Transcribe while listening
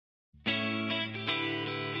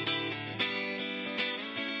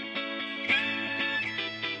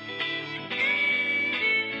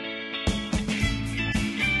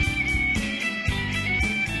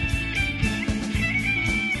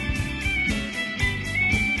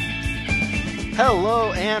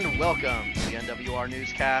Hello and welcome to the NWR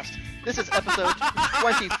Newscast. This is episode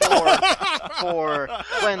 24 for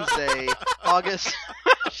Wednesday, August.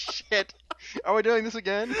 Shit. Are we doing this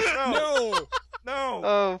again? No.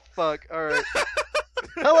 Oh, fuck. Alright.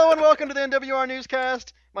 Hello and welcome to the NWR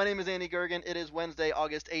Newscast. My name is Andy Goergen. It is Wednesday,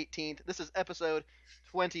 August 18th. This is episode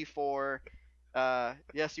 24.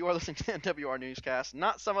 Yes, you are listening to the NWR Newscast,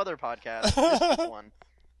 not some other podcast. This one.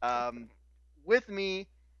 With me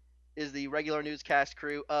is the regular newscast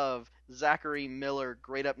crew of Zachary Miller,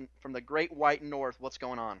 great up from the Great White North. What's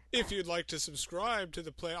going on? If you'd like to subscribe to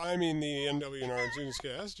the NWR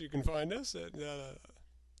Newscast, you can find us at...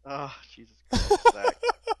 Oh, Jesus Christ, Zach.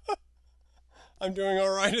 I'm doing all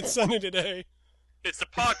right. It's sunny today. It's the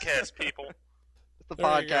podcast, people. It's the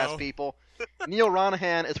There you podcast, go. people. Neal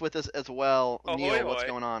Ronaghan is with us as well. Ahoy, Neal, what's hoy.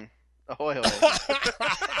 going on? Ahoy, hoy.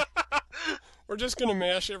 We're just going to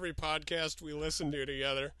mash every podcast we listen to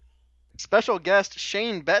together. Special guest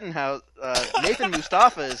Shane Bettenhouse. Nathan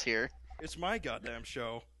Mustafa is here. It's my goddamn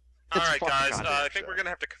show. All It's right, fucking guys. goddamn I think show. we're gonna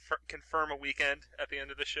have to confirm a weekend at the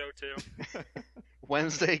end of the show too.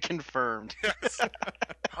 Wednesday confirmed. Yes.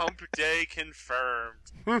 Hump day confirmed.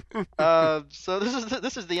 So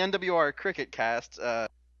this is the NWR Cricket Cast. Yeah.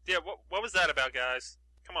 What was that about, guys?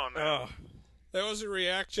 Come on, man. That was a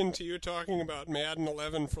reaction to you talking about Madden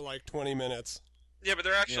 11 for like 20 minutes. Yeah, but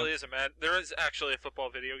there actually is there is actually a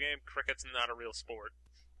football video game. Cricket's not a real sport.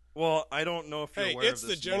 Well, I don't know if you're Hey, aware it's of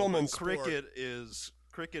the this, Neal, gentleman's but cricket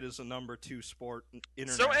is a number 2 sport So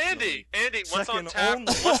internationally. Andy, what's on Second tap?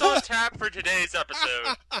 only- What's on tap for today's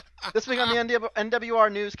episode? This week on the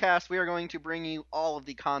NWR Newscast, we are going to bring you all of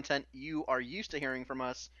the content you are used to hearing from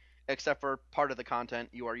us, except for part of the content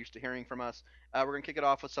you are used to hearing from us. We're going to kick it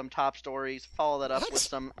off with some top stories, follow that up What? with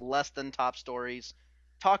some less than top stories,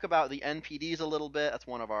 talk about the NPDs a little bit. That's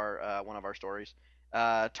one of our stories.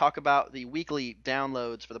 Talk about the weekly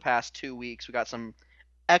downloads for the past 2 weeks. We got some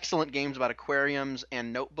excellent games about aquariums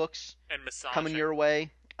and notebooks And massage. coming your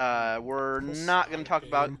way. We're not going to talk Game.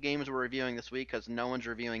 about games we're reviewing this week because no one's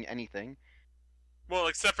reviewing anything. Well,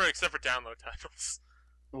 except for download titles.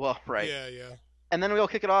 Well, right. Yeah. And then we'll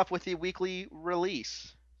kick it off with the weekly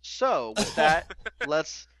release. So, with that,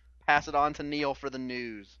 let's pass it on to Neal for the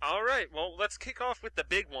news. All right, well, let's kick off with the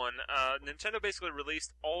big one. Nintendo basically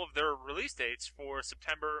released all of their release dates for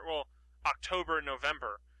October and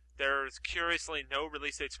November. There's curiously no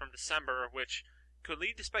release dates from December, which could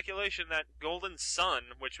lead to speculation that Golden Sun,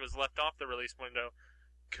 which was left off the release window,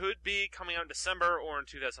 could be coming out in December or in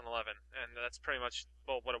 2011. And that's pretty much,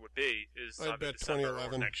 what it would be, is I'd either bet December or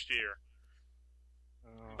 2011. next year.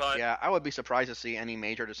 But Yeah, I would be surprised to see any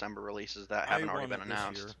major December releases that haven't already been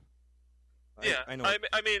announced. I know.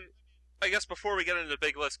 I mean, I guess before we get into the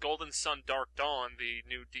big list, Golden Sun Dark Dawn, the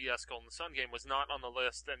new DS Golden Sun game, was not on the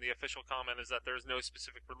list, and the official comment is that there's no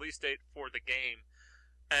specific release date for the game.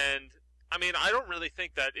 And, I mean, I don't really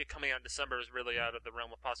think that it coming out in December is really out of the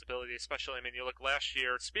realm of possibility, especially, I mean, you look last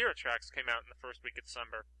year, Spirit Tracks came out in the first week of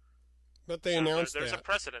December. But they So announced there's a that.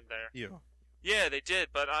 precedent there. Yeah. Yeah, they did,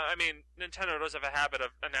 but I mean, Nintendo does have a habit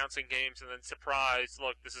of announcing games and then surprise,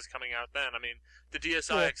 look, this is coming out then. I mean, the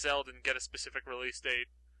DSi Yeah. XL didn't get a specific release date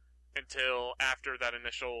until after that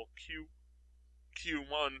initial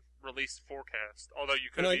Q1 release forecast. Although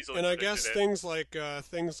you could have easily And I predicted guess it. things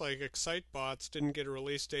like Excitebots didn't get a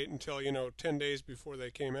release date until 10 days before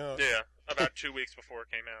they came out. Yeah, about 2 weeks before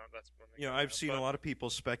it came out. That's when they You know, came I've out. seen But- a lot of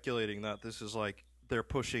people speculating that this is like they're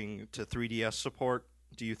pushing to 3DS support.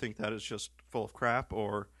 Do you think that is just full of crap,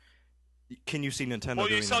 or can you see Nintendo Well,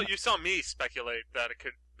 doing you that? saw me speculate that it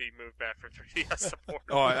could be moved back for 3DS support.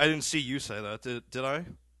 Oh, I didn't see you say that. Did I?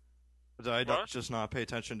 Did I What? just not pay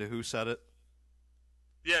attention to who said it?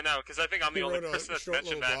 Yeah, no, because I think I'm the He only wrote a person that's short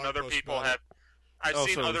mentioned little that, and blog other post people about have. I've Oh,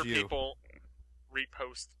 seen so it was other you. people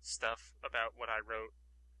repost stuff about what I wrote,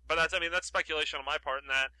 but that's speculation on my part. In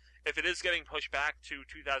that, if it is getting pushed back to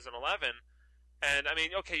 2011, and I mean,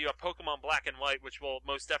 okay, you have Pokemon Black and White, which will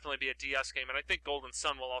most definitely be a DS game, and I think Golden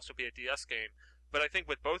Sun will also be a DS game. But I think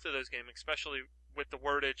with both of those games, especially with the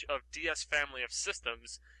wordage of DS family of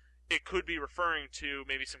systems, it could be referring to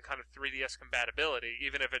maybe some kind of 3DS compatibility,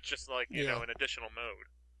 even if it's just like, Yeah. an additional mode.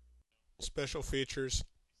 Special features.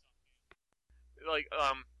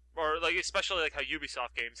 Or especially like how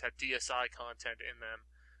Ubisoft games had DSi content in them.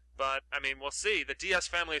 But, I mean, we'll see. The DS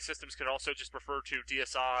family of systems could also just refer to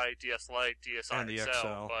DSi, DS Lite, DSi And the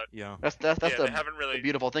XL. but Yeah. That's yeah, the they haven't really... The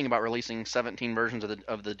beautiful thing about releasing 17 versions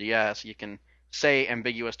of the DS. You can say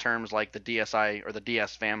ambiguous terms like the DSi or the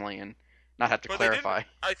DS family and not have to But they didn't- clarify.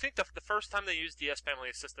 I think the first time they used DS family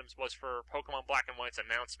of systems was for Pokemon Black and White's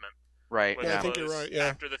announcement. Right. which Yeah, I Yeah. think you're was right, yeah.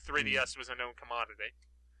 After the 3DS was a known commodity.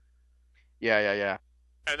 Yeah.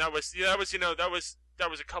 And that was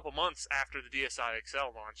a couple months after the DSi XL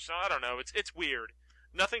launch. So I don't know. It's weird.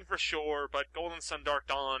 Nothing for sure, but Golden Sun Dark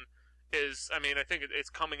Dawn is. I mean, I think it's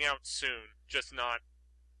coming out soon, just not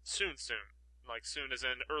soon. Like soon as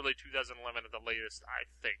in early 2011 at the latest, I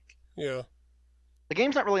think. Yeah. The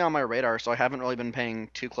game's not really on my radar, so I haven't really been paying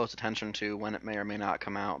too close attention to when it may or may not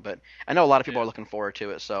come out. But I know a lot of people are looking forward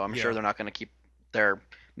to it, so I'm sure they're not going to keep their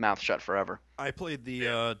mouth shut forever. I played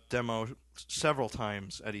the demo several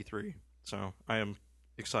times at E3, so I am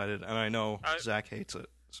excited, and I know Zach hates it.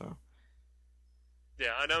 So.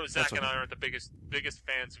 Yeah, I know Zach and I aren't the biggest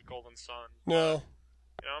fans of Golden Sun. No.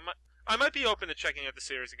 I might be open to checking out the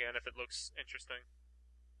series again if it looks interesting.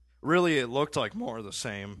 Really, it looked like more of the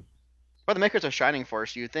same. But the makers of Shining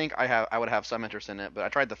Force, you'd think I would have some interest in it, but I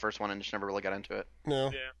tried the first one and just never really got into it. No.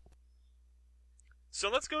 Yeah. So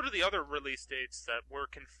let's go to the other release dates that were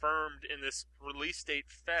confirmed in this release date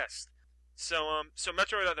fest. So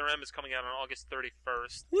Metroid Other M is coming out on August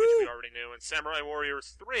 31st, which we already knew, and Samurai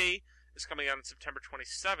Warriors 3 is coming out on September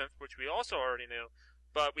 27th, which we also already knew.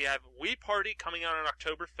 But we have Wii Party coming out on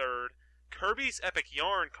October 3rd, Kirby's Epic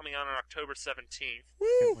Yarn coming out on October 17th,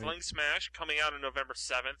 Fling Smash coming out on November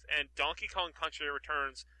 7th, and Donkey Kong Country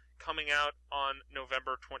Returns coming out on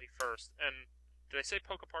November 21st. And did I say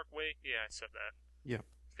Poke Park Wii? Yeah, I said that. Yeah.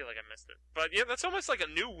 I feel like I missed it. But yeah, that's almost like a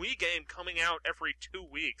new Wii game coming out every 2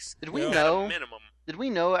 weeks. Did we at know? a minimum. Did we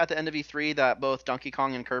know at the end of E3 that both Donkey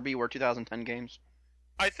Kong and Kirby were 2010 games?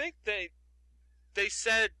 I think they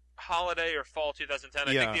said holiday or fall 2010.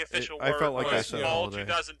 I think the official I word felt like was I said fall holiday.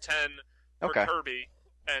 2010 for Kirby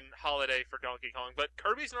and holiday for Donkey Kong. But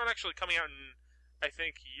Kirby's not actually coming out in, I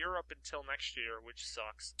think, Europe until next year, which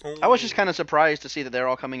sucks. I was just kind of surprised to see that they're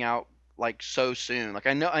all coming out like so soon. Like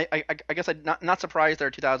I guess I'm not surprised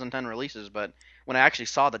they're 2010 releases, but when I actually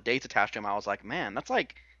saw the dates attached to them, I was like, man, that's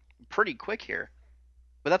like pretty quick here.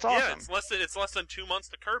 But that's awesome. Yeah, it's less than 2 months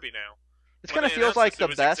to Kirby now. It kind of feels like the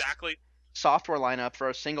best software lineup for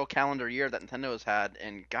a single calendar year that Nintendo has had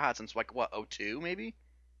in since like what 2002 maybe.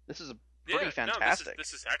 This is pretty fantastic. No,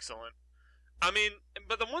 this is excellent. I mean,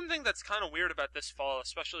 but the one thing that's kind of weird about this fall,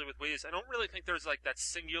 especially with Wii, is I don't really think there's like that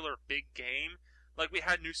singular big game. Like we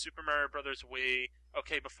had New Super Mario Brothers Wii.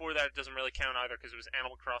 Okay, before that it doesn't really count either because it was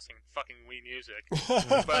Animal Crossing and fucking Wii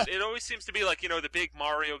Music. But it always seems to be like, the big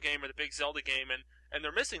Mario game or the big Zelda game, and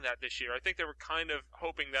they're missing that this year. I think they were kind of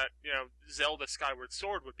hoping that, Zelda Skyward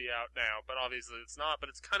Sword would be out now, but obviously it's not. But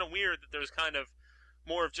it's kind of weird that there's kind of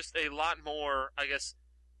more of just a lot more, I guess,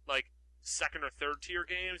 like second or third tier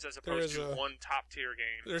games as opposed to one top tier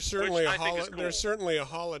game. There's certainly there's certainly a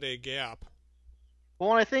holiday gap.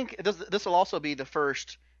 Well, and I think this will also be the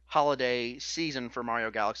first holiday season for Mario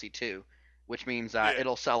Galaxy 2, which means that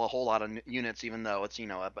it'll sell a whole lot of units, even though it's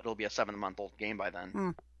but it'll be a 7-month-old game by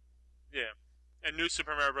then. Yeah, and New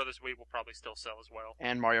Super Mario Brothers Wii will probably still sell as well.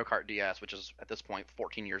 And Mario Kart DS, which is at this point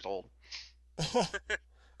 14 years old.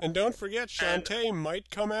 And don't forget, Shantae might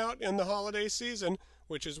come out in the holiday season,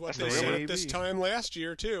 which is what they said at this time last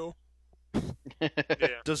year too.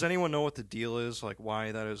 Does anyone know what the deal is? Like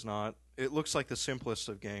why that is not? It looks like the simplest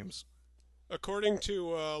of games. According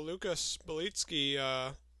to Lucas Belitsky,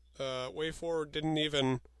 WayForward didn't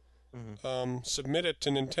even submit it to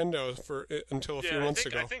Nintendo until a few months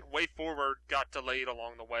ago. I think WayForward got delayed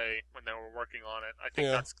along the way when they were working on it. I think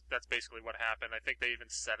that's basically what happened. I think they even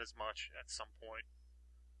said as much at some point.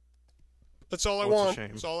 That's all I want.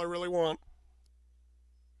 That's all I really want.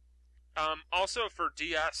 Also for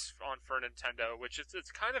DS for Nintendo, which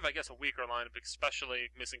it's kind of, I guess, a weaker lineup,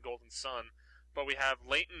 especially missing Golden Sun. But we have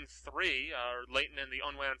Layton 3, or Layton in the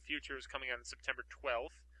Unwound Future, is coming out on September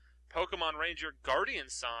 12th. Pokemon Ranger Guardian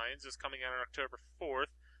Signs is coming out on October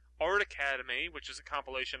 4th. Art Academy, which is a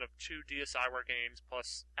compilation of 2 DSiWare games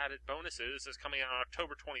plus added bonuses, is coming out on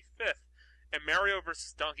October 25th. And Mario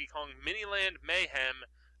vs. Donkey Kong Miniland Mayhem,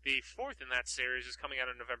 the 4th in that series, is coming out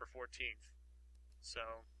on November 14th.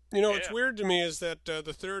 So... what's weird to me is that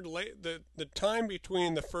the time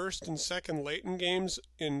between the first and second Layton games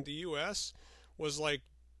in the U.S. was like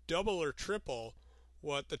double or triple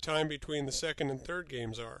what the time between the second and third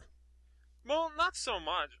games are. Well, not so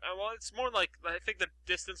much. Well, it's more like, I think the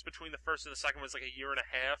distance between the first and the second was like a year and a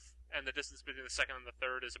half, and the distance between the second and the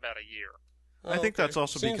third is about a year. I think that's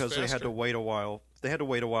also because they had to wait a while. They had to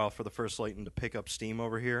wait a while for the first Layton to pick up steam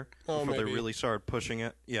over here before they really started pushing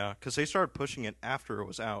it. Yeah, because they started pushing it after it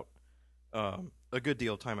was out. A good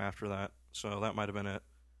deal of time after that, so that might have been it.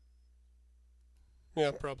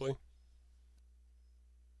 Yeah, probably.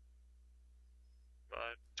 But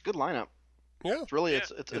it's a good lineup. Yeah, it's really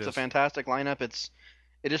it's a fantastic lineup.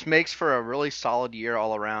 It just makes for a really solid year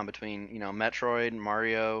all around between Metroid,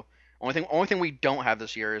 Mario, Only thing we don't have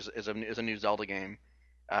this year is a new Zelda game.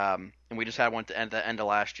 And we just had one at the end of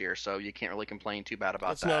last year, so you can't really complain too bad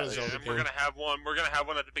about It's that. not a Zelda and game. we're gonna have one. We're gonna have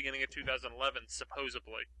one at the beginning of 2011,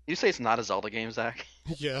 supposedly. You say it's not a Zelda game, Zach?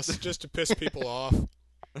 Yes, just to piss people off.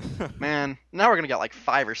 Man, now we're gonna get like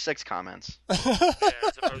 5 or 6 comments. Yeah,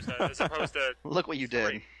 as opposed to Look what you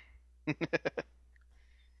did.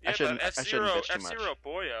 Yeah, but F-Zero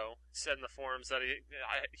Boyo said in the forums that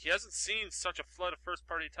he hasn't seen such a flood of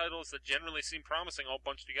first-party titles that generally seem promising all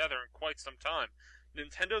bunched together in quite some time.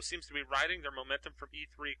 Nintendo seems to be riding their momentum from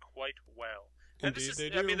E3 quite well. And Indeed, this is, they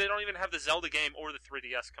do. I mean, they don't even have the Zelda game or the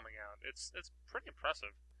 3DS coming out. It's pretty impressive.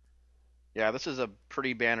 Yeah, this is a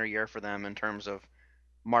pretty banner year for them in terms of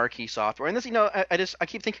marquee software. And this, I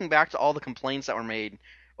keep thinking back to all the complaints that were made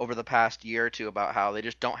over the past year or two about how they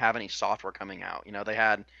just don't have any software coming out. They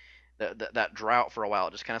had that drought for a while.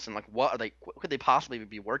 It just kind of seemed like, what could they possibly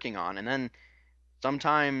be working on? And then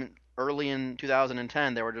sometime early in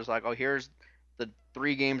 2010, they were just like, oh, here's the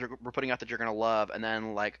 3 games we're putting out that you're gonna love, and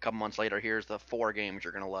then like a couple months later, here's the 4 games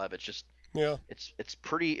you're gonna love. It's just it's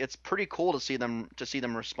pretty cool to see them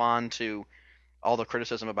respond to all the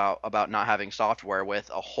criticism about not having software with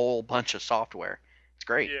a whole bunch of software. It's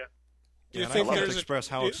great. Yeah. Yeah, and I love to express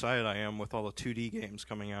how excited I am with all the 2D games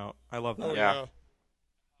coming out. I love that. Oh, yeah.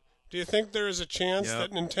 Do you think there is a chance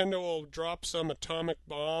that Nintendo will drop some atomic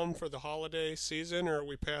bomb for the holiday season, or are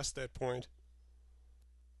we past that point?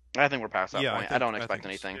 I think we're past that point. I don't expect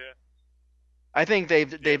anything. Yeah. I think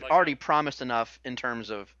they've already promised enough in terms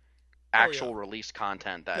of actual release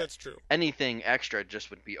content that's true. Anything extra just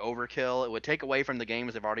would be overkill. It would take away from the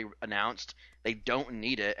games they've already announced. They don't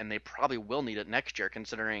need it, and they probably will need it next year,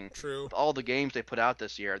 considering with all the games they put out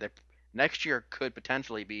this year, next year could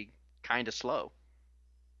potentially be kind of slow.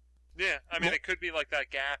 Yeah, I mean, it could be like that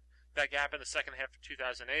gap in the second half of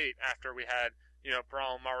 2008 after we had,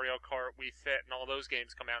 Brawl, Mario Kart, Wii Fit, and all those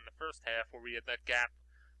games come out in the first half, where we had that gap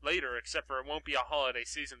later, except for it won't be a holiday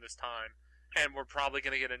season this time. And we're probably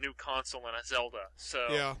going to get a new console and a Zelda.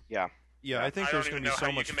 So yeah. I think there's going to be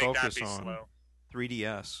so much focus on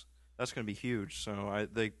 3DS. That's going to be huge. So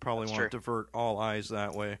they probably want to divert all eyes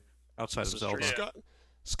that way outside of Zelda.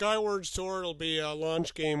 Skyward Sword will be a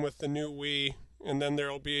launch game with the new Wii, and then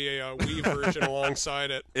there'll be a Wii version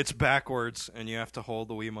alongside it. It's backwards, and you have to hold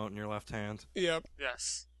the Wiimote in your left hand. Yep.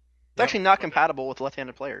 Yes. It's actually not compatible with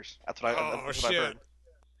left-handed players. That's what I've heard.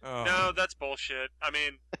 Oh. No, that's bullshit. I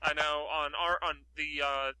mean, I know on the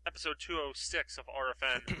episode 206 of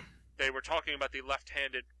RFN, they were talking about the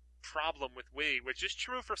left-handed problem with Wii, which is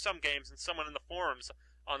true for some games, and someone in the forums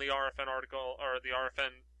on the RFN article or the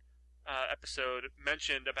RFN episode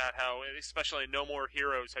mentioned about how, especially No More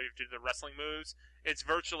Heroes, how you have to do the wrestling moves, it's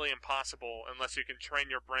virtually impossible unless you can train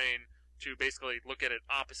your brain to basically look at it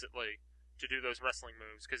oppositely to do those wrestling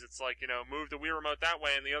moves, because it's like, move the Wii remote that way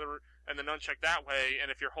and the nunchuck that way, and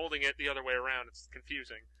if you're holding it the other way around, it's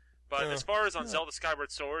confusing. But as far as on Zelda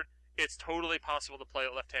Skyward Sword, it's totally possible to play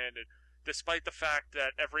it left-handed, despite the fact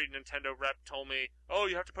that every Nintendo rep told me, oh,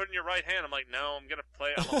 you have to put it in your right hand. I'm like, no, I'm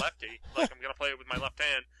a lefty. I'm gonna play it with my left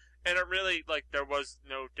hand. And it really, there was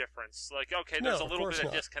no difference. Okay, there's a little bit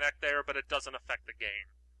of disconnect there, but it doesn't affect the game.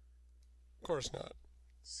 Of course not.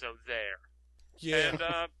 So there. Yeah.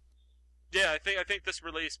 And, yeah, I think this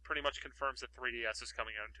release pretty much confirms that 3DS is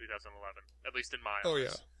coming out in 2011, at least in my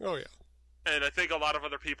eyes. Oh yeah. And I think a lot of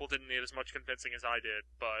other people didn't need as much convincing as I did,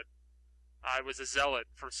 but I was a zealot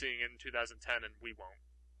for seeing it in 2010, and we won't.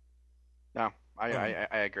 No,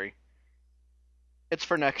 I agree. It's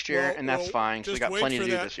for next year, and that's fine, because we got plenty to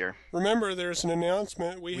do this year. Remember, there's an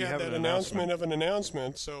announcement. We have that announcement of an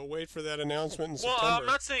announcement, so wait for that announcement in September. Well, I'm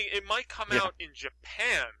not saying it might come out in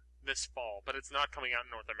Japan this fall, but it's not coming out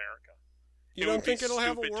in North America. You don't think it'll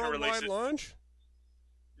have a worldwide launch?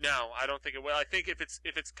 No, I don't think it will. I think if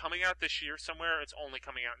it's coming out this year somewhere, it's only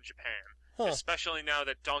coming out in Japan. Especially now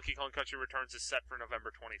that Donkey Kong Country Returns is set for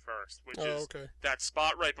November 21st, which is that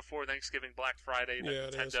spot right before Thanksgiving, Black Friday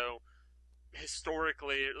that Nintendo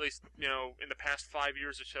historically, at least in the past 5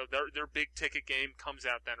 years or so, their big ticket game comes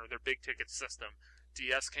out then, or their big ticket system.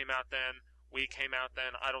 DS came out then, Wii came out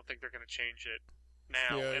then. I don't think they're going to change it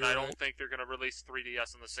now, and I don't think they're going to release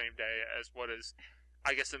 3DS on the same day as what is,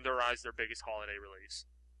 I guess in their eyes, their biggest holiday release.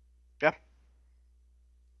 Yeah.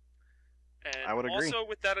 And I would agree. Also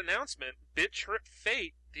with that announcement, Bit Trip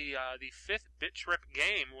Fate, the 5th Bit Trip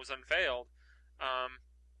game, was unveiled.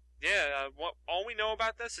 All we know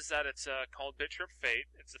about this is that it's called Bit Trip Fate.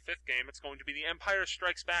 It's the 5th game. It's going to be the Empire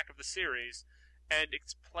Strikes Back of the series, and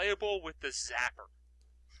it's playable with the Zapper.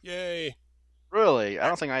 Yay! Really? I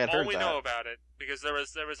don't think I had heard that. All we know about it, because there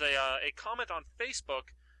was a comment on Facebook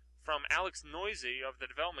from Alex Noisy of the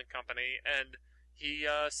development company, and he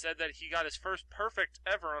said that he got his first perfect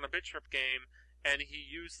ever on a Bit Trip game, and he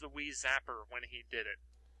used the Wii Zapper when he did it.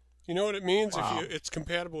 You know what it means Wow. if it's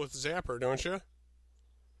compatible with Zapper, don't you?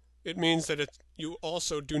 It means that you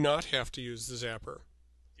also do not have to use the Zapper.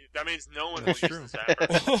 That means no one will That's use true. the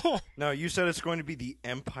Zapper. No, you said it's going to be the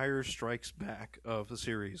Empire Strikes Back of the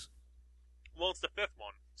series. Well, it's the 5th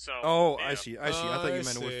one. So. Oh, yeah. I see. I thought you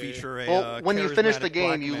meant it would feature a. Well, when you finish the charismatic game,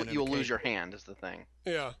 black man in you'll a lose cape. your hand. Is the thing.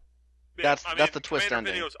 Yeah. Yeah, That's the twist Commander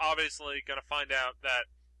ending. Video's obviously going to find out that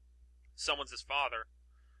someone's his father.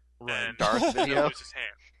 Right. And Darth he'll Video. lose his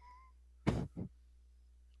hand.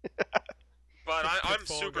 But I'm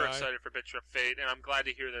Pitfall super guy. excited for Bit Trip Fate, and I'm glad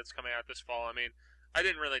to hear that it's coming out this fall. I mean, I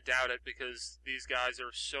didn't really doubt it because these guys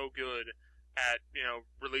are so good at,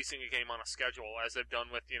 releasing a game on a schedule, as they've done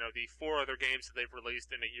with, the 4 other games that they've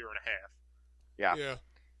released in a year and a half. Yeah.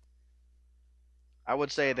 I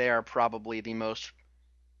would say they are probably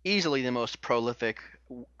easily the most prolific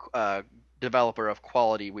developer of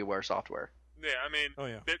quality WiiWare software. Yeah, I mean, Oh,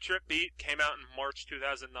 yeah. Bit Trip Beat came out in March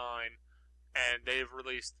 2009, and they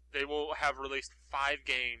will have released 5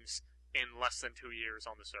 games in less than 2 years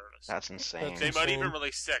on the service. That's insane. They might even insane.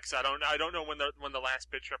 release 6. I don't know when the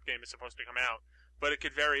last Bit Trip game is supposed to come out, but it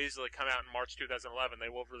could very easily come out in March 2011. They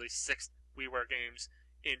will release 6 WiiWare games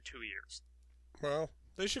in 2 years. Well,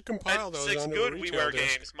 they should compile And those 6 onto good a retail WiiWare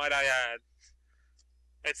disc. games, might I add.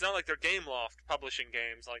 It's not like they're Gameloft publishing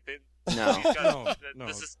games. Like No. these guys, No.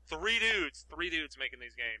 This is 3 dudes making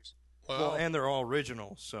these games. Well, and they're all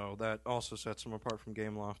original, so that also sets them apart from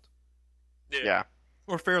Gameloft. Yeah.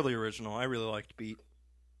 Or fairly original. I really liked Beat.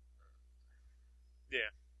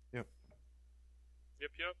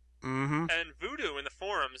 Yep. Mm-hmm. And Voodoo in the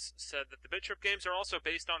forums said that the Bit Trip games are also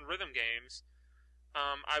based on rhythm games.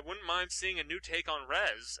 I wouldn't mind seeing a new take on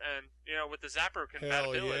Rez, and with the Zapper Hell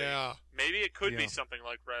compatibility, yeah. maybe it could be Yeah. something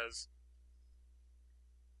like Rez.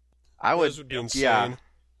 I Those would. would be insane. Yeah.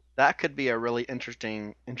 That could be a really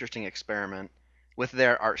interesting experiment with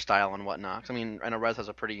their art style and whatnot. 'Cause, I mean, I know Rez has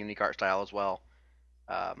a pretty unique art style as well.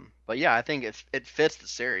 But yeah, I think it fits the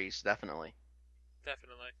series definitely.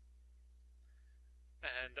 Definitely.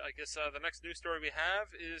 And I guess the next news story we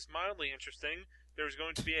have is mildly interesting. There's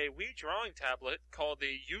going to be a Wii drawing tablet called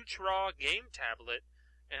the U-Draw Game Tablet,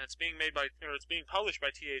 and it's being published by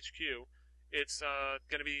THQ. It's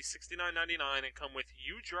going to be $69.99 and come with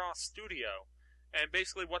U-Draw Studio. And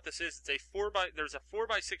basically what this is, there's a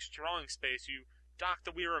 4x6 drawing space. You dock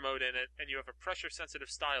the Wii remote in it, and you have a pressure-sensitive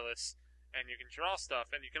stylus, and you can draw stuff.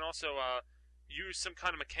 And you can also use some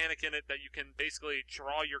kind of mechanic in it that you can basically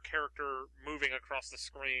draw your character moving across the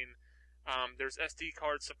screen. There's SD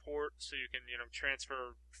card support, so you can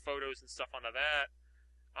transfer photos and stuff onto that.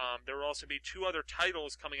 There will also be 2 other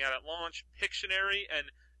titles coming out at launch: Pictionary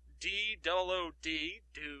and DOOD,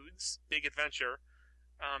 Dudes Big Adventure.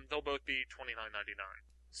 They'll both be $29.99.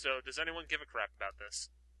 So does anyone give a crap about this?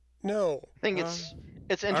 No. I think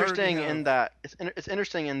it's interesting have- in that it's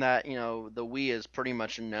interesting in that the Wii is pretty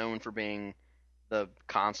much known for being the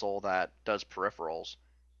console that does peripherals,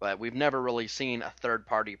 but we've never really seen a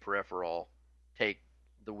third-party peripheral take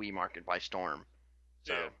the Wii market by storm.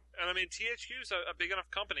 So Yeah. And I mean, THQ's a big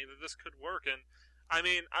enough company that this could work. And I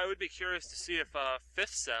mean, I would be curious to see if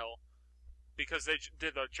Fifth Cell, because they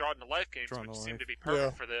did the Drawn to Life games, Drawn to which seem Life. to be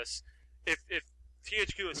perfect Yeah. for this. If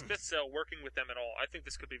THQ is Fifth Cell working with them at all, I think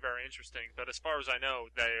this could be very interesting. But as far as I know,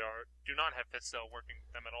 they do not have Fifth Cell working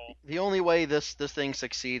with them at all. the only way this thing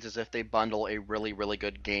succeeds is if they bundle a really, really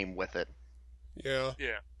good game with it. Yeah.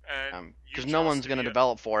 Yeah, and Because U-Draw no one's going to Studio-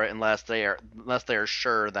 develop for it unless they are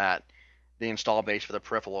sure that the install base for the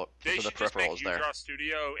peripheral They should just make is there. U-Draw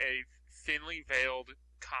Studio a thinly veiled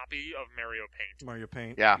copy of Mario Paint. Mario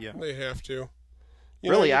Paint. Yeah. They have to.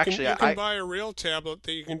 Really, you actually, you can I- buy a real tablet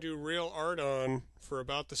that you can do real art on for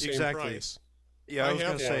about the same Exactly. price. Yeah, I I was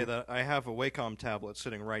going have to say one. that I have a Wacom tablet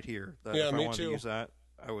sitting right here. That Yeah, if I me wanted too. to use that,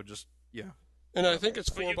 I would just, yeah. And I think it's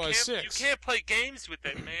But 4x6. you can't play games with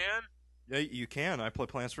it, man. Yeah, you can. I play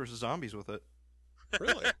Plants vs. Zombies with it.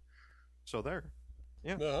 Really? So there.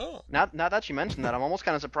 No. Now that you mentioned that, I'm almost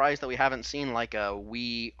kind of surprised that we haven't seen like a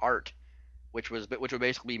Wii Art, which would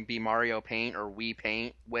basically be Mario Paint or Wii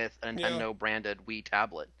Paint with a Nintendo branded Wii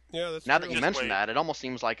tablet. Yeah, that's Now true. that you Just mentioned wait. that, it almost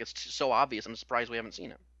seems like it's so obvious. I'm surprised we haven't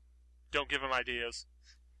seen Don't give them ideas.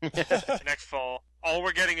 it. Next fall, all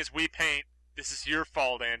we're getting is Wii Paint. This is your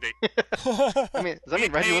fault, Andy. I mean, does that Wii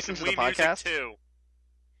mean Reggie Paint listens to and the Wii Music podcast? too.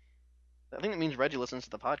 I think it means Reggie listens to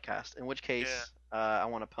the podcast. In which case, I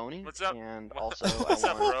want a pony, What's up? and also What's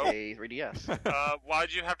I up, want bro? a 3DS.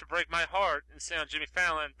 Why'd you have to break my heart and say on Jimmy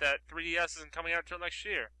Fallon that 3DS isn't coming out until next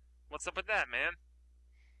year? What's up with that, man?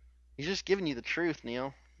 He's just giving you the truth,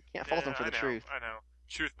 Neal. You can't fault him for the truth. I know.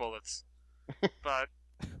 Truth bullets. But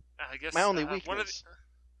I guess my only weakness.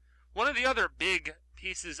 One of the other big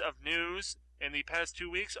pieces of news in the past 2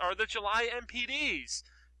 weeks are the July MPDs,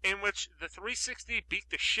 in which the 360 beat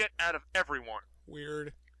the shit out of everyone.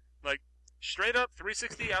 Weird. Like, straight up,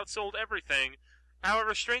 360 outsold everything.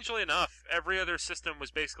 However, strangely enough, every other system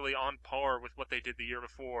was basically on par with what they did the year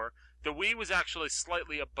before. The Wii was actually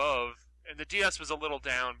slightly above, and the DS was a little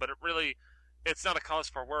down, but it's not a cause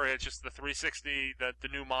for worry. It's just the 360, the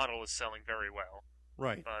new model is selling very well.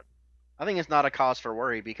 Right. But I think it's not a cause for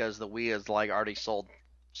worry because the Wii is already sold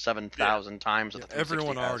 7,000 times. Yeah,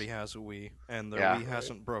 everyone already has a Wii, and the Wii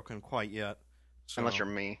hasn't broken quite yet. So. Unless you're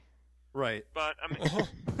me. Right. But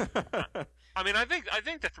I think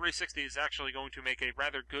the 360 is actually going to make a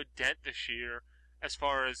rather good dent this year, as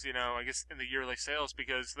far as I guess in the yearly sales,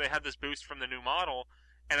 because they had this boost from the new model,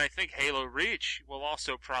 and I think Halo Reach will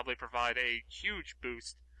also probably provide a huge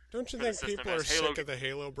boost. Don't you think people are sick of the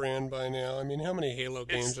Halo brand by now? I mean, how many Halo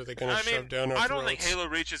games are they going to shove down our throats? I don't think Halo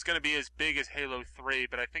Reach is going to be as big as Halo 3,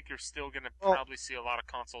 but I think you're still going to probably see a lot of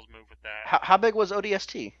consoles move with that. How big was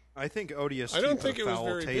ODST? I think ODST I don't think it was foul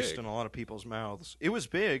very taste big. in a lot of people's mouths. It was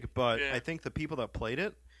big, but I think the people that played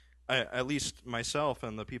it, at least myself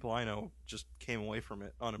and the people I know, just came away from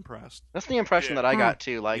it unimpressed. That's the impression that I got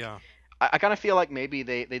too. I kind of feel like maybe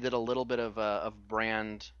they did a little bit of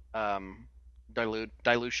brand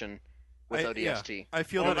dilution with ODST. I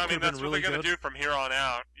feel that that's really what they're going to do from here on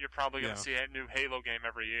out. You're probably going to see a new Halo game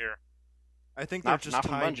every year. I think they're just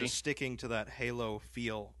tied to sticking to that Halo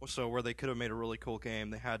feel. So where they could have made a really cool game,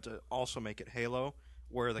 they had to also make it Halo,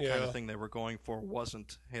 where the kind of thing they were going for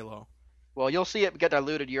wasn't Halo. Well, you'll see it get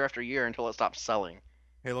diluted year after year until it stops selling.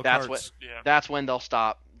 Halo that's carts. That's when they'll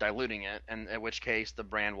stop diluting it, and in which case the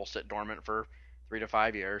brand will sit dormant for 3 to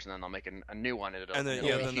 5 years, and then they'll make a new one. Then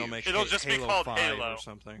they'll make it'll just Halo be called 5 Halo or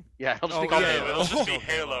something. Yeah, it'll just be called Halo. It'll just be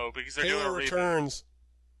Halo because they're Halo doing a Returns.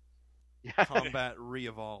 Combat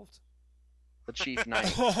Re-Evolved. The Chief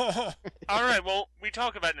Knight. All right, well, we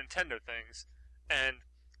talk about Nintendo things, and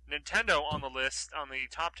Nintendo on the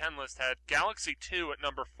top 10 list had Galaxy 2 at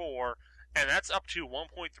number 4, and that's up to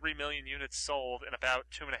 1.3 million units sold in about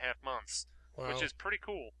 2.5 months, which is pretty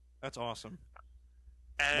cool. That's awesome.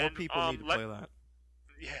 And, more people need to play that.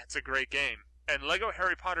 Yeah, it's a great game. And Lego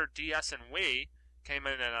Harry Potter DS and Wii came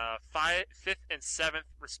in at 5th and 7th,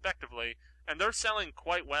 respectively, and they're selling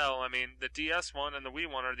quite well. I mean, the DS one and the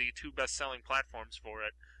Wii one are the two best-selling platforms for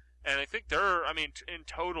it. And I think in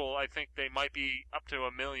total, I think they might be up to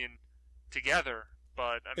 1 million together.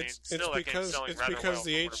 But, it's still, that game's selling rather well. It's because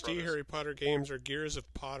the HD Harry Potter games are Gears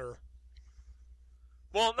of Potter.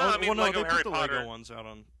 Well, no, Lego they Harry put the Potter. Lego ones out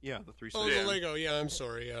on, the 360. Oh, the Lego, I'm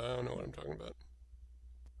sorry. I don't know what I'm talking about.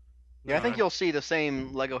 Yeah, I think you'll see the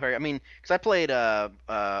same Lego Harry. Because I played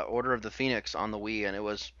Order of the Phoenix on the Wii, and it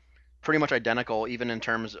was pretty much identical, even in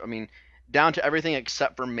terms, down to everything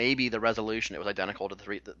except for maybe the resolution. It was identical to the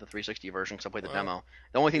 360 version because I played the demo.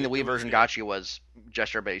 The only thing the Wii version got you was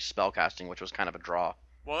gesture-based spellcasting, which was kind of a draw.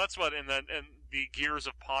 Well, that's what in the Gears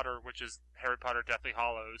of Potter, which is Harry Potter Deathly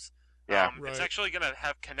Hallows. It's actually going to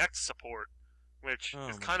have Kinect support, which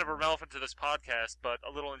is kind of irrelevant to this podcast, but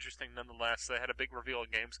a little interesting nonetheless. They had a big reveal at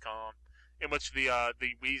Gamescom in which the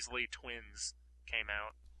Weasley twins came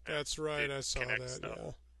out. That's right, I saw Kinect that, stuff.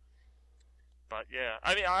 Yeah. But yeah,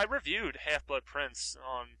 I reviewed Half-Blood Prince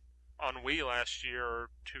on Wii last year or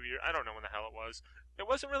 2 years. I don't know when the hell it was. It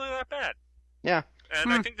wasn't really that bad. Yeah.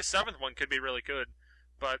 And I think the 7th one could be really good.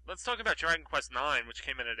 But let's talk about Dragon Quest IX, which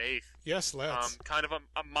came in at 8th. Yes, let's. Kind of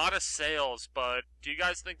a modest sales, but do you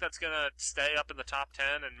guys think that's going to stay up in the top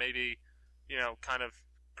 10 and maybe, kind of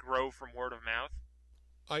grow from word of mouth?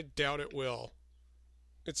 I doubt it will.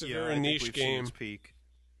 It's a very niche game. Seen its peak.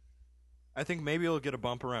 I think maybe it'll get a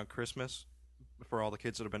bump around Christmas for all the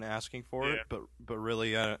kids that have been asking for it, but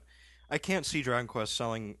really, I can't see Dragon Quest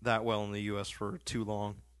selling that well in the U.S. for too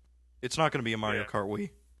long. It's not going to be a Mario Kart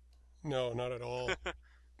Wii. No, not at all.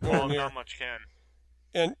 Well, not much can.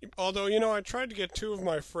 And although, I tried to get 2 of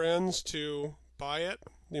my friends to buy it,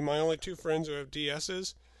 my only 2 friends who have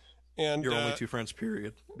DSs, and your only 2 friends,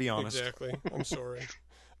 period. Be honest. Exactly. I'm sorry.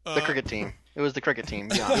 The cricket team. It was the cricket team.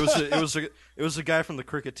 Yeah. It was a guy from the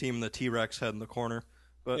cricket team and the T-Rex head in the corner.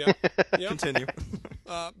 But continue.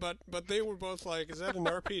 But they were both like, "Is that an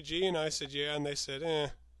RPG?" And I said, "Yeah." And they said,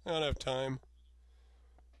 "I don't have time."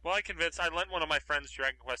 Well, I lent one of my friends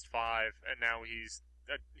Dragon Quest V, and now he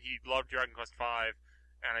loved Dragon Quest V,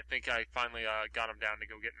 and I think I finally got him down to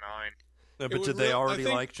go get 9. Yeah, but did they already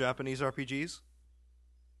like Japanese RPGs?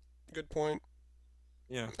 Good point.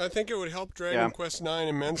 Yeah. I think it would help Dragon Quest IX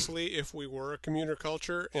immensely if we were a commuter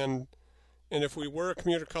culture, and if we were a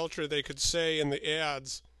commuter culture, they could say in the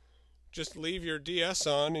ads, just leave your DS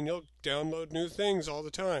on and you'll download new things all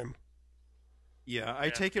the time. Yeah, I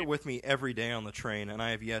take it with me every day on the train, and I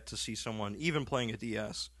have yet to see someone even playing a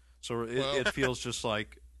DS. So it feels just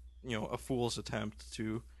like, a fool's attempt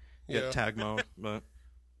to get tag mode. But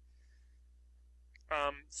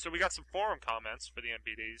so we got some forum comments for the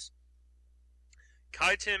NPDs.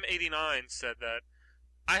 KaiTim89 said that,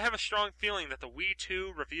 I have a strong feeling that the Wii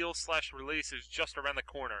 2 reveal/release is just around the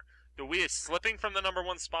corner. The Wii is slipping from the number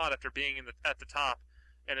 1 spot after being at the top,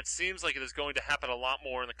 and it seems like it is going to happen a lot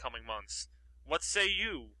more in the coming months. What say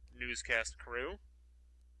you, newscast crew?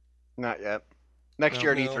 Not yet. Next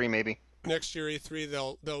year at E3 maybe. Next year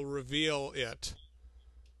E3 they'll reveal it.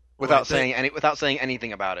 Without saying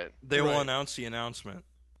anything about it. They will announce the announcement.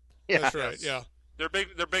 Yeah. That's right. Yeah. They're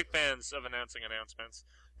big fans of announcing announcements.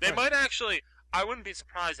 They might actually. I wouldn't be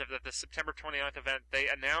surprised if at the September 29th event they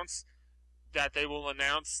announce that they will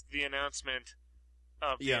announce the announcement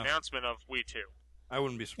of the announcement of Wii 2. I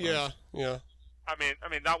wouldn't be surprised. Yeah. I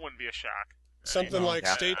mean that wouldn't be a shock. Something like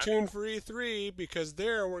stay tuned for E3 because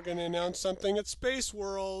there we're going to announce something at Space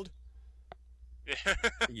World.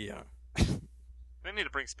 Yeah. They need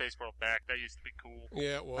to bring Space World back. That used to be cool.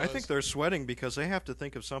 Yeah, it was. I think they're sweating because they have to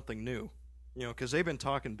think of something new. Because they've been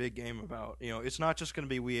talking big game about, it's not just going to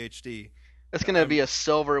be Wii HD. It's going to be a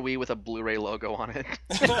silver Wii with a Blu-ray logo on it.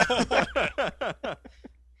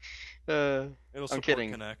 I'm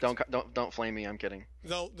kidding. Connect. Don't flame me. I'm kidding.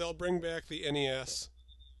 They'll bring back the NES.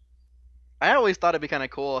 I always thought it'd be kind of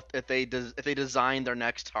cool if they designed their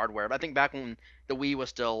next hardware. But I think back when the Wii was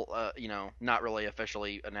still not really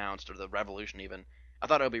officially announced, or the Revolution even, I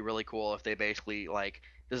thought it would be really cool if they basically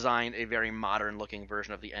designed a very modern looking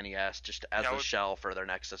version of the NES just as a shell for their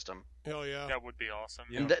next system. Hell yeah. That would be awesome.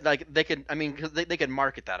 Yeah. And they could, because they could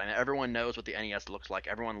market that. I mean, everyone knows what the NES looks like.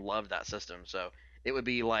 Everyone loved that system, so it would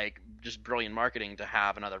be just brilliant marketing to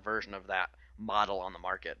have another version of that model on the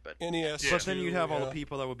market. But NES. But then you'd have all the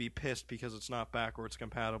people that would be pissed because it's not backwards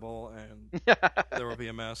compatible, and there will be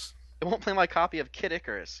a mess. It won't play my copy of Kid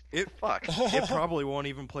Icarus. Fuck. It probably won't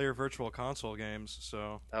even play your virtual console games.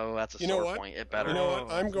 So. Oh, that's a sore point. It better. You know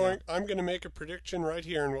what? I'm going to make a prediction right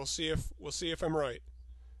here, and we'll see if I'm right.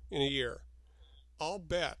 In a year, I'll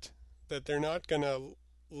bet that they're not going to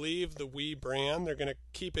leave the Wii brand. They're going to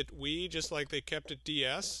keep it Wii, just like they kept it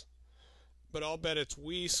DS. But I'll bet it's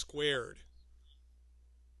Wii squared.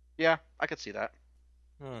 Yeah, I could see that.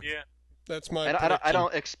 Yeah. That's my. I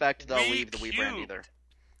don't expect they'll leave the Wii brand either.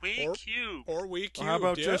 Wii Cube. Or Wii Cube. How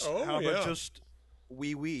about just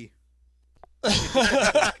Wii?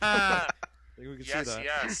 I think we can see that.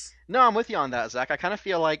 Yes. No, I'm with you on that, Zach. I kind of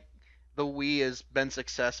feel like the Wii has been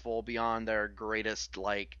successful beyond their greatest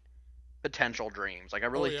potential dreams. I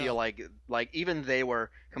really feel like even they were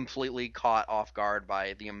completely caught off guard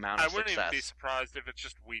by the amount of success. I wouldn't even be surprised if it's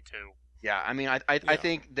just Wii 2. Yeah, I mean, I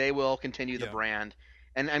think they will continue the brand,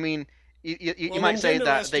 and I mean. You might say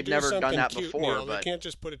that they've never done that before, but they can't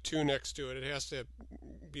just put a 2 next to it. It has to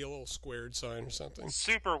be a little squared sign or something.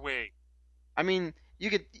 Super Wii. I mean,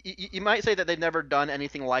 you might say that they've never done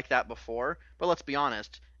anything like that before, but let's be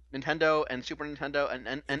honest. Nintendo and Super Nintendo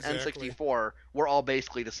and N64 were all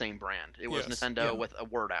basically the same brand. It was Nintendo with a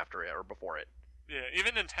word after it or before it. Yeah,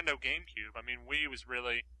 even Nintendo GameCube. I mean, Wii was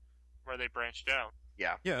really where they branched out.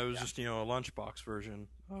 Yeah, it was just a lunchbox version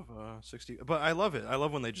of 60. But I love it. I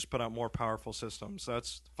love when they just put out more powerful systems.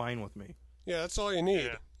 That's fine with me. Yeah, that's all you need.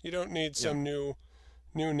 Yeah. You don't need some new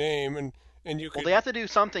name, and you could. Well, they have to do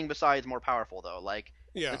something besides more powerful, though.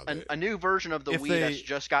 A new version of the Wii that's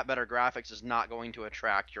just got better graphics is not going to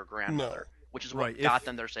attract your grandmother, which is what got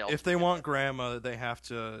them their sales. If they want grandma, they have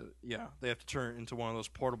to turn it into one of those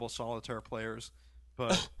portable solitaire players.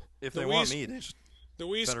 But if they want me, they just. The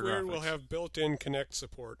Wii Squared will have built-in Kinect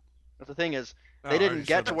support. But the thing is, they didn't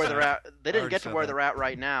get to where they're at. They didn't get to where they're at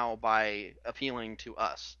right now by appealing to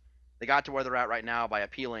us. They got to where they're at right now by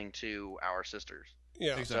appealing to our sisters.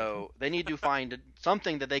 Yeah. Exactly. So they need to find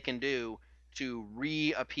something that they can do to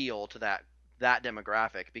re-appeal to that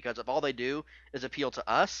demographic. Because if all they do is appeal to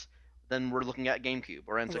us, then we're looking at GameCube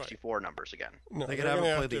or N64 numbers again. No, they could have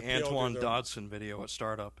it play the Antoine Dodson video at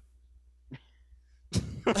startup.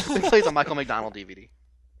 It plays a Michael McDonald DVD.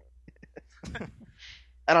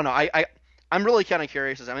 I don't know. I'm really kind of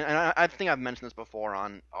curious. I think I've mentioned this before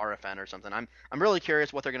on RFN or something. I'm really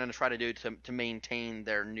curious what they're going to try to do to maintain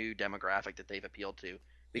their new demographic that they've appealed to.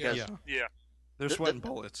 Because they're sweating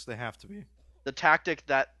bullets. They have to be. The tactic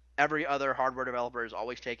that every other hardware developer has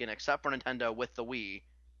always taken, except for Nintendo with the Wii,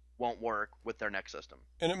 won't work with their next system.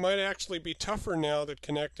 And it might actually be tougher now that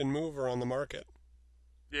Kinect and Move are on the market.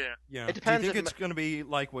 Yeah. Yeah. It depends. Do you think it's going to be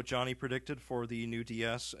like what Johnny predicted for the new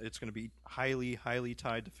DS? It's going to be highly, highly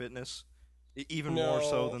tied to fitness, even more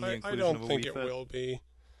so than the inclusion of a Wii Fit? I don't think it will be.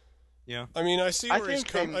 Yeah. I mean, I see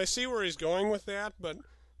where he's going with that, but.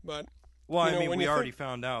 Well, I mean, we already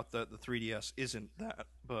found out that the 3DS isn't that,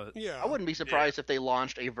 but yeah, I wouldn't be surprised if they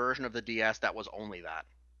launched a version of the DS that was only that.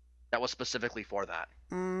 That was specifically for that,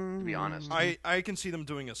 to be honest. I can see them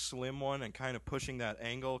doing a slim one and kind of pushing that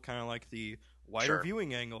angle, kind of like the wider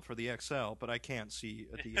viewing angle for the XL, but I can't see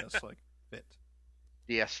a DS like Fit.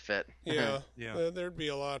 DS Fit. Yeah, there'd be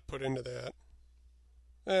a lot put into that.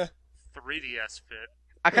 3DS Fit.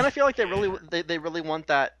 I kind of feel like they really want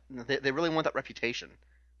that. They really want that reputation.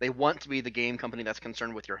 They want to be the game company that's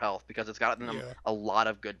concerned with your health because it's gotten them a lot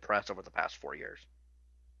of good press over the past 4 years.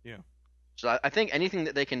 Yeah. So I think anything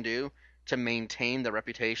that they can do to maintain the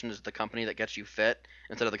reputation as the company that gets you fit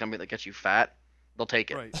instead of the company that gets you fat, they'll take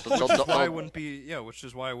it. Right. Which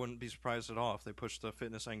is why I wouldn't be surprised at all if they pushed the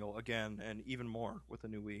fitness angle again and even more with the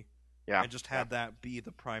new Wii. Yeah. And just had that be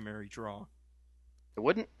the primary draw. It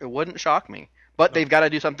wouldn't shock me. But they've got to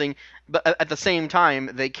do something. But at the same time,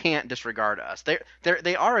 they can't disregard us.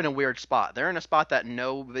 They are in a weird spot. They're in a spot that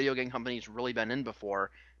no video game company's really been in before,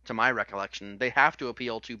 to my recollection. They have to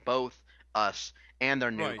appeal to both us and their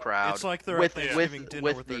new crowd. It's like they're at Thanksgiving dinner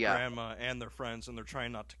with their grandma and their friends, and they're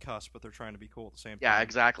trying not to cuss, but they're trying to be cool at the same time. Yeah,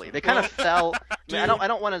 exactly. They kind of fell. I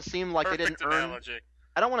don't want to seem like they didn't earn.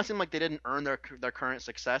 I don't want to seem like they didn't earn their current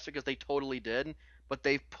success because they totally did. But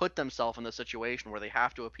they've put themselves in the situation where they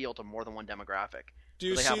have to appeal to more than one demographic.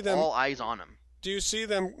 They have all eyes on them. Do you see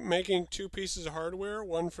them making two pieces of hardware,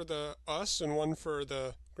 one for us and one for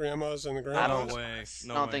the grandmas and the grandmas?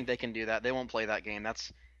 No I don't think they can do that. They won't play that game.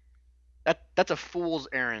 That's a fool's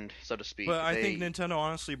errand, so to speak. But I think Nintendo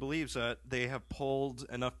honestly believes that they have pulled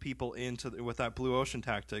enough people with that blue ocean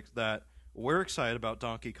tactic that we're excited about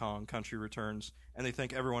Donkey Kong Country Returns, and they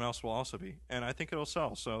think everyone else will also be. And I think it'll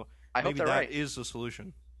sell, so maybe that is the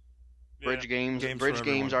solution. Bridge games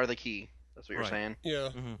are the key. That's what you're saying. Yeah.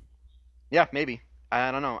 Mm-hmm. Yeah, maybe. I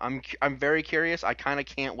don't know. I'm very curious. I kind of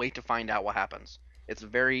can't wait to find out what happens. It's a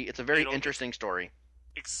very interesting story.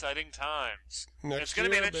 Exciting times. It's going to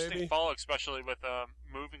be an interesting fall, especially with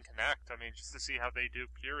Move and Kinect. I mean, just to see how they do.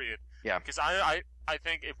 Period. Yeah. Because I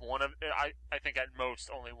think I think at most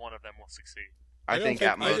only one of them will succeed. I think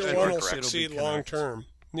at most neither one will succeed long term.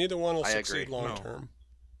 Neither one will succeed long term.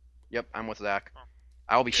 Yep, I'm with Zach.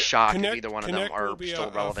 I'll be shocked if either one of them are still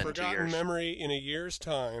relevant in 2 years. Will be a forgotten memory in a year's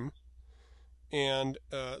time, and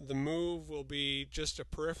the Move will be just a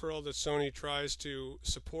peripheral that Sony tries to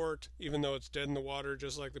support, even though it's dead in the water,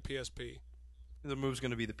 just like the PSP. The Move's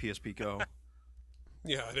going to be the PSP Go.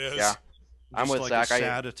 Yeah, it is. Yeah, I'm with Zach. A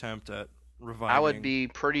sad attempt at reviving. I would be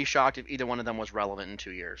pretty shocked if either one of them was relevant in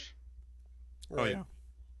 2 years. Right. Oh yeah,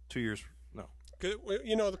 2 years. No.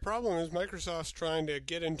 You know, the problem is Microsoft's trying to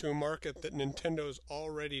get into a market that Nintendo's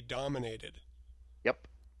already dominated. Yep.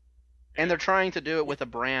 And they're trying to do it with a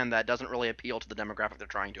brand that doesn't really appeal to the demographic they're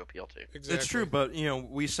trying to appeal to. Exactly. It's true, but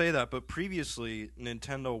we say that, but previously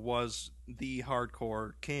Nintendo was the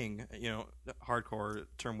hardcore king. Hardcore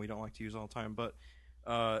term we don't like to use all the time, but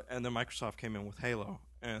and then Microsoft came in with Halo,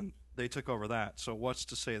 and they took over that. So what's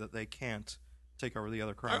to say that they can't take over the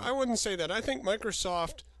other crowd? I wouldn't say that. I think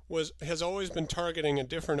Microsoft has always been targeting a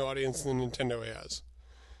different audience than Nintendo has.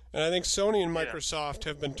 And I think Sony and Microsoft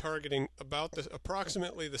have been targeting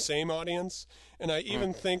approximately the same audience. And I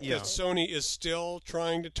even think that Sony is still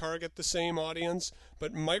trying to target the same audience,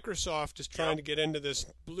 but Microsoft is trying to get into this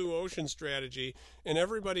blue ocean strategy. And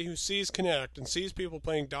everybody who sees Kinect and sees people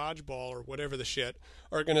playing dodgeball or whatever the shit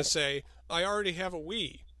are going to say, I already have a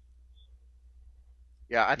Wii.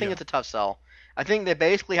 Yeah, I think it's a tough sell. I think they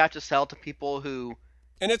basically have to sell to people who...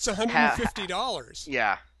 And it's $150.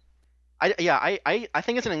 Yeah. I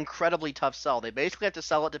think it's an incredibly tough sell. They basically have to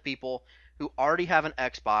sell it to people who already have an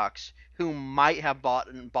Xbox, who might have bought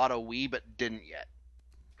a Wii but didn't yet.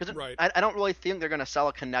 Because I don't really think they're going to sell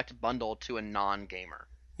a Kinect bundle to a non-gamer.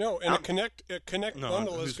 No, and a Kinect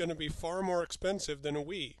bundle is going to be far more expensive than a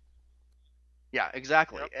Wii. Yeah,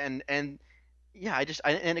 exactly. Yep. And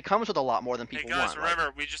it comes with a lot more than people want. Hey guys,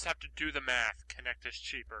 remember, we just have to do the math. Kinect is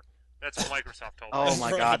cheaper. That's what Microsoft told Oh us. my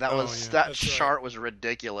god, that chart was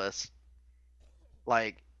ridiculous.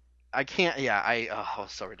 Like, I can't. Yeah, it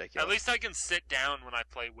was so ridiculous. At least I can sit down when I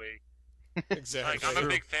play Wii. Exactly. Like, I'm a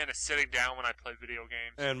big fan of sitting down when I play video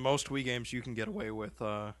games. And most Wii games you can get away with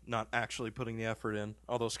not actually putting the effort in.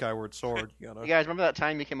 Although Skyward Sword, you gotta... You guys remember that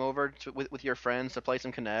time you came over with your friends to play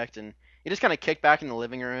some Connect, and you just kind of kicked back in the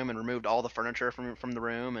living room and removed all the furniture from the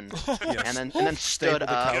room, and Yes. and then stood the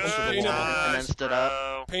up, couch to the wall. and then stood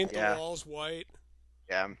up. Paint the walls white.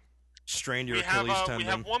 Yeah. Strained your Achilles tendon. We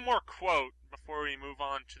have one more quote before we move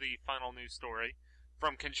on to the final news story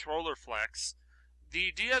from Controller Flex.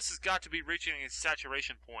 The DS has got to be reaching its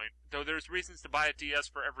saturation point, though there's reasons to buy a DS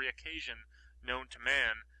for every occasion known to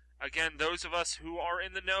man. Again, those of us who are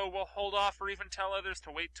in the know will hold off or even tell others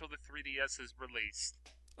to wait till the 3DS is released.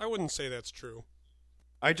 I wouldn't say that's true.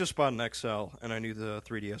 I just bought an XL, and I knew the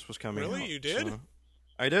 3DS was coming out. Really? You did? So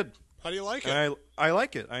I did. How do you like it? And I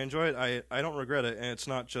like it. I enjoy it. I don't regret it, and it's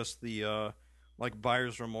not just the like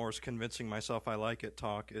buyer's remorse convincing myself I like it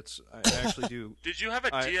talk. I actually do. Did you have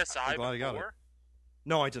a DSi before?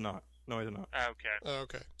 No, I did not. Okay.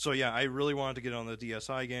 Okay. So yeah, I really wanted to get on the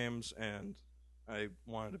DSi games, and I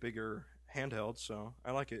wanted a bigger handheld, so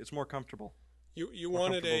I like it. It's more comfortable. You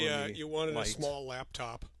wanted a small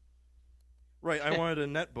laptop. Right, I wanted a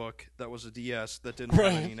netbook that was a DS that didn't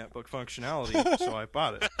have any netbook functionality, so I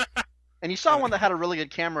bought it. And you saw one that had a really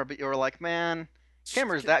good camera, but you were like, man,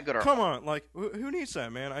 camera's that good. Come on, like, who needs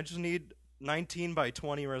that, man? I just need 19 by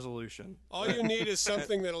 20 resolution. All you need is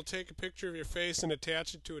something that'll take a picture of your face and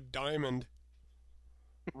attach it to a diamond.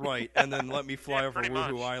 Right, and then let me fly over Woohoo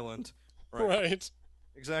much. Island. Right.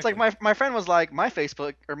 Exactly. It's like my friend was like, my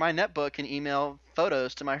Facebook or my netbook can email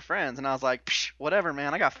photos to my friends, and I was like, psh, whatever,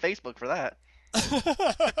 man, I got Facebook for that.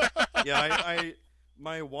 Yeah,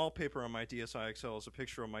 my wallpaper on my DSi XL is a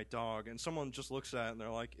picture of my dog, and someone just looks at it and they're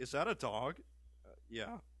like, "Is that a dog?"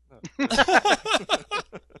 Yeah.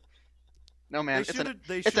 No, man, it's a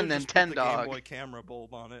Nintendo put the dog. Game Boy camera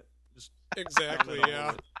bulb on it. Just exactly.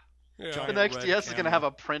 Yeah. The next DS is gonna have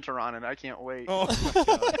a printer on it. I can't wait. Oh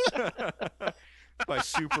my God. By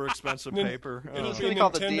super expensive paper. It'll be gonna call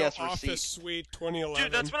the Nintendo DS Office receipt. Suite 2011.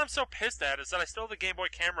 Dude, that's what I'm so pissed at, is that I still have the Game Boy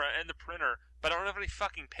camera and the printer, but I don't have any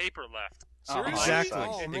fucking paper left. Seriously? Exactly.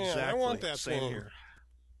 Oh, man, exactly. I want that Same thing. here.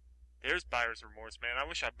 There's buyer's remorse, man. I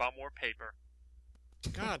wish I bought more paper.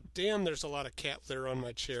 God damn, there's a lot of cat litter on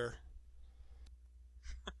my chair.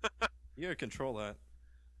 You gotta control that.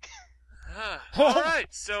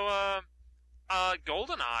 Alright, so,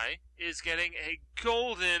 GoldenEye is getting a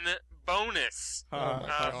golden bonus. Oh my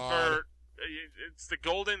God. It's the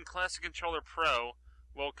Golden Classic Controller Pro.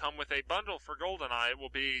 Will come with a bundle for GoldenEye. It will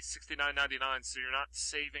be $69.99, so you're not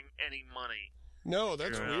saving any money. No,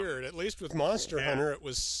 that's weird. At least with Monster Hunter, it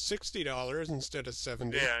was $60 instead of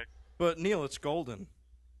 $70. Yeah. But Neal, it's golden.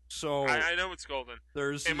 So I know it's golden.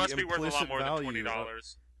 It must be worth a lot more than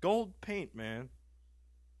 $20. Gold paint, man.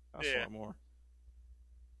 That's a lot more.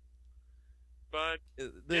 But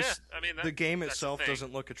the game itself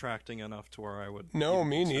doesn't look attracting enough to where I would. No,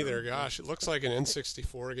 me neither. Gosh, it looks like an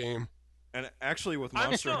N64 game. And actually, with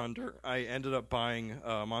Monster Hunter, I ended up buying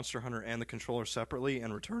Monster Hunter and the controller separately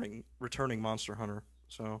and returning Monster Hunter.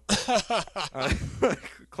 So,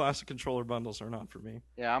 classic controller bundles are not for me.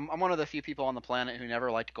 Yeah, I'm one of the few people on the planet who never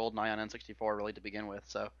liked GoldenEye on N64 really to begin with.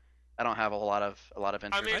 So, I don't have a lot of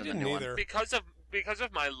interest in the new one. Because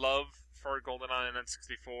of my love for GoldenEye on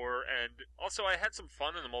N64, and also I had some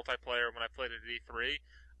fun in the multiplayer when I played it at E3.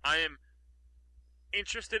 I am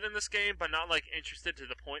interested in this game, but not like interested to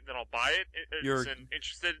the point that I'll buy it.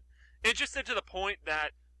 Interested to the point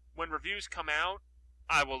that when reviews come out,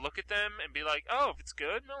 I will look at them and be like, oh, if it's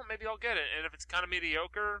good, well, maybe I'll get it. And if it's kind of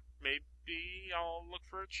mediocre, maybe I'll look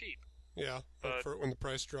for it cheap. Yeah, look for it when the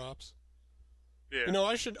price drops. Yeah. You know,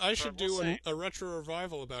 I should do a retro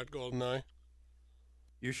revival about GoldenEye.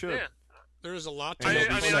 You should. Yeah. There is a lot to I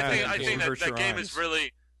think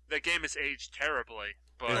that game is aged terribly.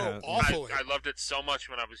 But awfully. I loved it so much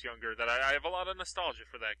when I was younger that I have a lot of nostalgia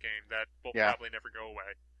for that game that will probably never go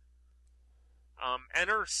away.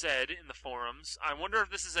 Enter said in the forums, I wonder if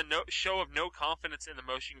this is a show of no confidence in the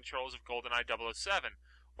motion controls of GoldenEye 007,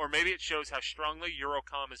 or maybe it shows how strongly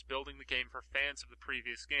Eurocom is building the game for fans of the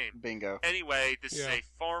previous game. Bingo. Anyway, this is a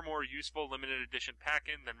far more useful limited edition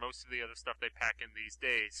pack-in than most of the other stuff they pack in these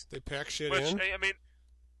days. They pack shit in? I mean,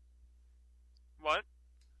 what?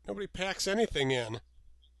 Nobody packs anything in.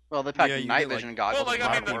 Well, they pack night vision goggles.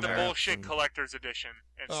 Well, the bullshit collector's edition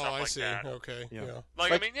and stuff like that. Okay, yeah.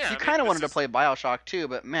 You kind of wanted to play BioShock too,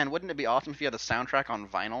 but man, wouldn't it be awesome if you had the soundtrack on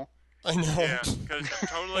vinyl? I know. Yeah, because I'm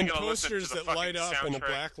totally going to listen to the posters that fucking light up soundtrack. in a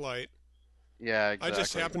black light. Yeah, exactly. I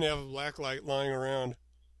just happen to have a black light lying around.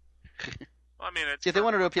 I mean, if they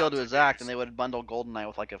wanted to appeal to his act, and they would bundle GoldenEye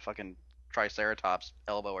with like a fucking Triceratops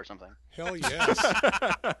elbow or something. Hell yes.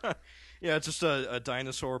 Yeah, it's just a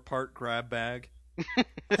dinosaur part grab bag.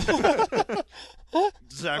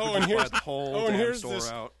 Zach would just buy the whole damn store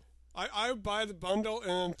out. I buy the bundle and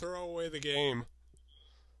then throw away the game.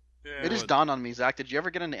 Yeah. It just dawned on me, Zach. Did you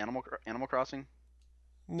ever get into Animal Crossing?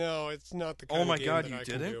 No, it's not the kind of game God, that you I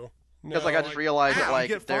didn't? can do. Because I just realized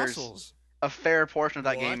that there's fossils. a fair portion of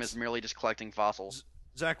that What? game is merely just collecting fossils.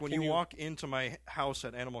 Zach, when you walk into my house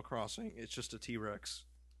at Animal Crossing, it's just a T-Rex.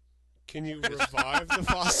 Can you revive the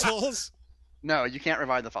fossils? No, you can't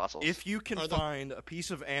revive the fossils. If you can find a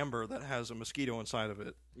piece of amber that has a mosquito inside of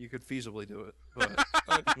it, you could feasibly do it.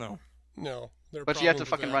 But no. No. But you have to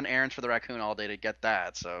fucking run errands for the raccoon all day to get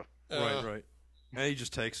that, so... Right. And he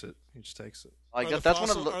just takes it. I guess that's one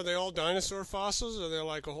of the... Are they all dinosaur fossils, or are they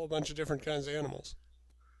like a whole bunch of different kinds of animals?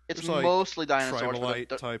 It's mostly dinosaurs.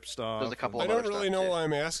 Tribalite type stuff. There's a couple I of don't other really stuff, know too. why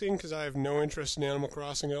I'm asking, because I have no interest in Animal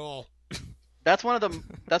Crossing at all. That's one of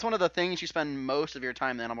the things you spend most of your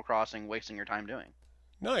time in Animal Crossing wasting your time doing.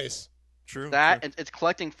 Nice. True. It's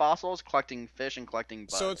collecting fossils, collecting fish, and collecting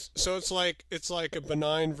bugs. So it's like a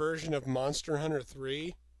benign version of Monster Hunter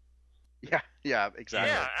 3. Yeah,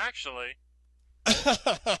 exactly. Yeah, actually.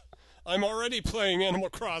 I'm already playing Animal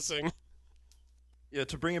Crossing. Yeah,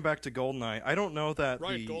 to bring it back to GoldenEye, I don't know that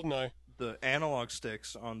GoldenEye. the analog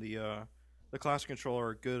sticks on the classic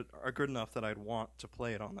controller are good enough that I'd want to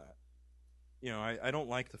play it on that. You know, I don't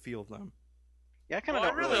like the feel of them. Yeah, I kind of I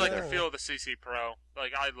don't really like either. the feel of the CC Pro.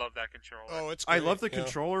 Like, I love that controller. Oh, it's great. I love the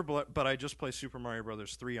controller, but I just play Super Mario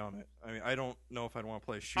Brothers 3 on it. I mean, I don't know if I'd want to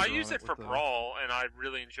play a shooter. I use it for Brawl, and I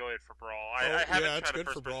really enjoy it for Brawl. I haven't tried a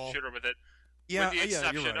first-person shooter with it, with the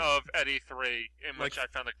exception of Eddie 3, in which I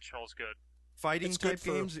found the controls good. Fighting type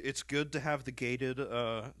games, it's good to have the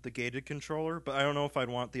gated controller, but I don't know if I'd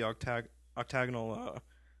want the octagonal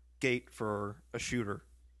gate for a shooter.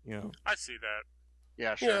 You know, I see that.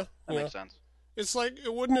 Yeah, sure, that makes sense. It's like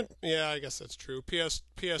Yeah, I guess that's true.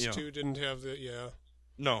 PS2 didn't have the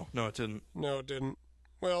No, it didn't. No, it didn't.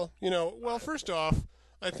 Well, first off,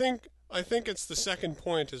 I think it's the second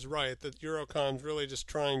point is right, that Eurocon's really just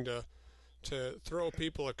trying to throw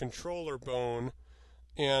people a controller bone,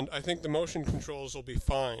 and I think the motion controls will be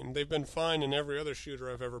fine. They've been fine in every other shooter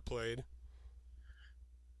I've ever played.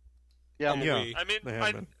 Yeah, I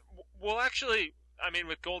mean, well, actually,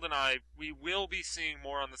 with GoldenEye, we will be seeing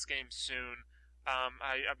more on this game soon.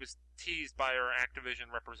 I was teased by our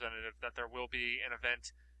Activision representative that there will be an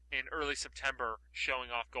event in early September showing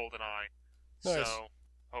off GoldenEye. Nice. So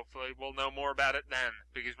hopefully we'll know more about it then.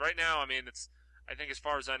 Because right now, I think as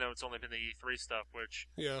far as I know, it's only been the E3 stuff, which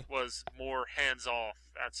was more hands-off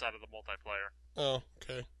outside of the multiplayer. Oh,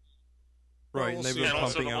 okay. Right, and they've been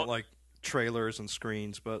pumping out like trailers and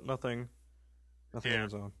screens, but nothing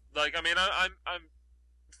hands-on. Like, I'm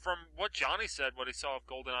from what Johnny said, what he saw of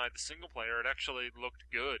GoldenEye, the single player, it actually looked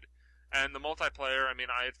good. And the multiplayer,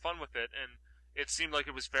 I had fun with it, and it seemed like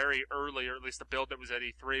it was very early, or at least the build that was at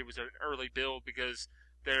E3 was an early build, because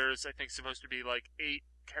there's, I think, supposed to be like 8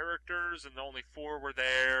 characters, and only 4 were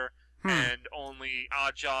there, and only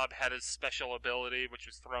Oddjob had his special ability, which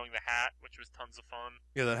was throwing the hat, which was tons of fun.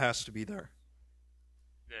 Yeah, that has to be there.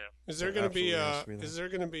 Yeah. Is there going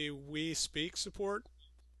to be Wii Speak support?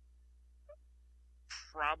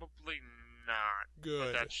 Probably not.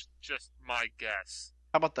 Good. But that's just my guess.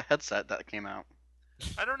 How about the headset that came out?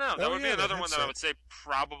 I don't know. That would be another one that I would say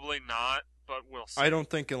probably not, but we'll see. I don't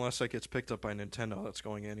think unless it gets picked up by Nintendo, that's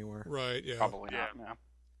going anywhere. Right, yeah. Probably not,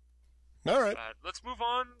 yeah. All right. Let's move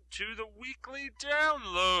on to the weekly downloads.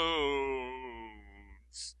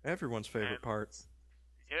 Everyone's favorite part.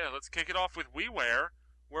 Yeah, let's kick it off with WiiWare,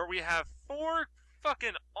 where we have 4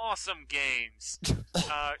 fucking awesome games.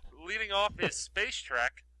 Leading off is Space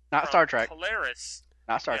Trek. Not Star Trek. Polaris.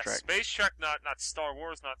 Not Star Trek. Space Trek, not Star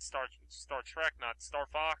Wars, not Star Trek, not Star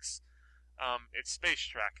Fox. It's Space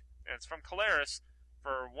Trek. And it's from Polaris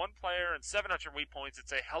for 1 player and 700 Wii points.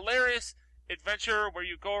 It's a hilarious adventure where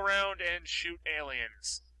you go around and shoot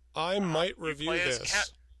aliens. I might review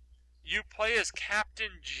this. You play as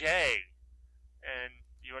Captain J. And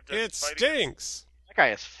you have to It stinks! That guy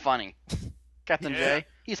is funny. Captain J,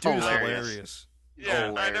 he's hilarious. Yeah,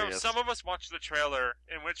 hilarious. I know. Some of us watched the trailer,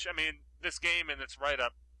 in which, this game in its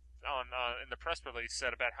write-up on in the press release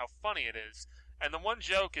said about how funny it is. And the one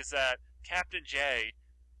joke is that Captain J,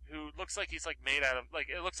 who looks like he's made out of,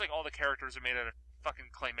 it looks like all the characters are made out of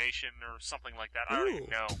fucking claymation or something like that. I don't even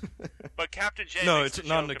know. But Captain J makes it's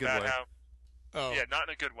not in a good way. Yeah, not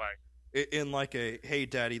in a good way. In like a, hey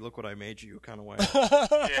daddy, look what I made you kind of way.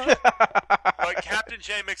 Yeah. But Captain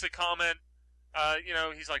J makes a comment,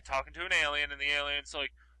 he's talking to an alien, and the alien's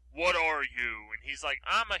like, what are you? And he's like,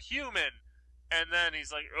 I'm a human. And then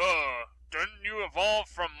he's like, didn't you evolve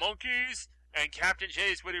from monkeys? And Captain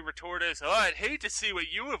J's witty retort is, I'd hate to see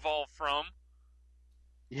what you evolved from.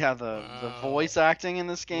 Yeah, the voice acting in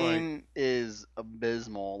this game is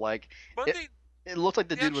abysmal. Like, it looked like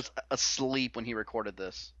the dude was asleep when he recorded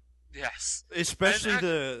this. Yes. Especially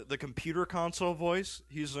the computer console voice.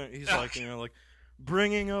 He's like, like,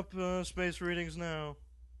 bringing up space readings now.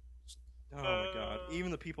 Oh my god. Even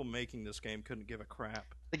the people making this game couldn't give a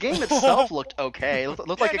crap. The game itself looked okay. It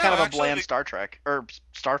looked like a kind of a bland Star Trek or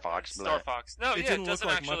Star Fox. Star Fox. No, it doesn't look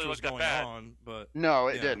like actually much was look that going bad. on, but no,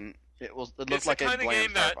 it didn't. It looked like a bland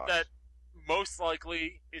game Star Fox. that most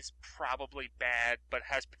likely is probably bad, but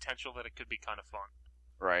has potential that it could be kind of fun.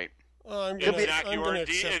 Right.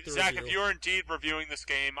 Zach, if you're indeed reviewing this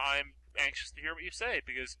game, I'm anxious to hear what you say,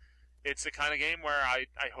 because it's the kind of game where I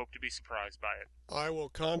hope to be surprised by it. I will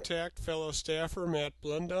contact fellow staffer Matt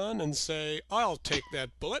Blundon and say, I'll take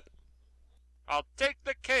that bullet. I'll take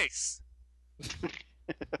the case.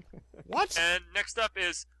 What? And next up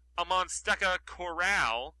is a Monsteca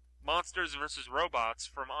Corral, Monsters vs. Robots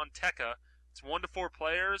from Onteca. It's 1 to 4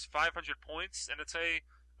 players, 500 points, and it's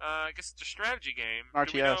I guess it's a strategy game.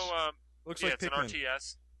 RTS. Do we know, looks like it's Pikmin. an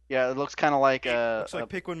RTS. Yeah, it looks kind of like looks like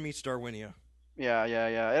Pikmin meets Darwinia. Yeah.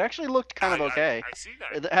 It actually looked kind of okay. I see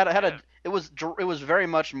that. It was very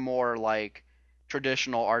much more like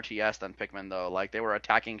traditional RTS than Pikmin, though. Like, they were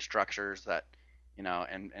attacking structures that,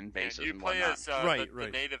 and bases and whatnot. You play as the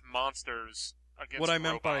native monsters against what I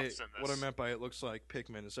meant robots by in this. what I meant by it looks like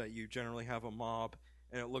Pikmin is that you generally have a mob,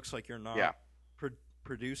 and it looks like you're not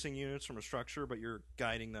producing units from a structure, but you're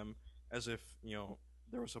guiding them as if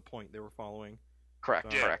there was a point they were following.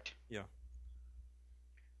 Correct. Yeah.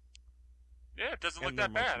 Yeah, it doesn't look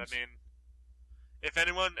that bad. I mean, if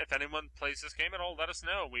anyone plays this game at all, let us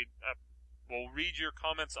know. We'll read your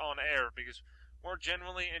comments on air, because we're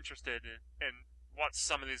genuinely interested in what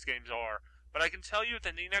some of these games are. But I can tell you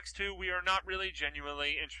that the next two we are not really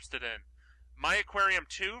genuinely interested in. My Aquarium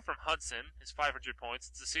 2 from Hudson is 500 points.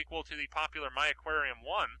 It's a sequel to the popular My Aquarium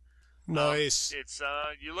 1. Nice. It's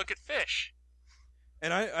you look at fish.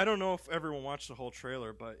 And I don't know if everyone watched the whole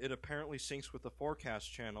trailer, but it apparently syncs with the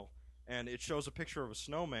forecast channel, and it shows a picture of a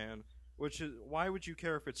snowman, which is, why would you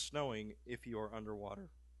care if it's snowing if you are underwater?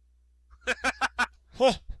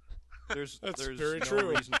 There's very no true.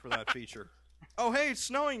 reason for that feature. Oh, hey, it's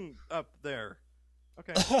snowing up there.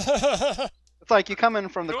 Okay. It's like you come in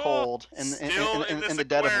from the cold in the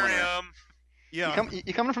dead of winter. Yeah.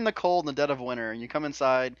 You come in from the cold in the dead of winter, and you come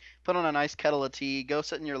inside, put on a nice kettle of tea, go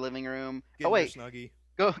sit in your living room. Get oh wait, snuggie.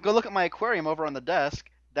 go look at my aquarium over on the desk.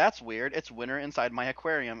 That's weird. It's winter inside my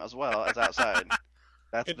aquarium as well as outside.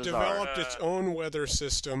 That's bizarre. It developed its own weather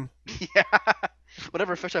system. Yeah.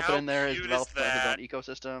 Whatever fish I put in there has cute developed is his that? own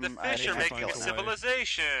ecosystem. The fish are making a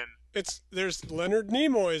civilization. There's Leonard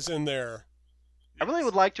Nimoy's in there. I really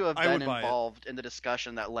would like to have been buy involved in the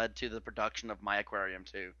discussion that led to the production of My Aquarium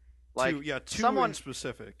 2. Two in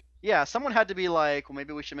specific. Yeah, someone had to be like, well,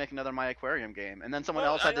 maybe we should make another My Aquarium game, and then someone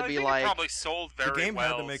else had to be like, it probably sold very well. The game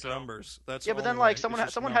had to make numbers. That's yeah, but then like someone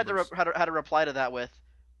had to reply to that with,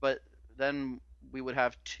 but then we would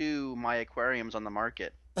have 2 My Aquariums on the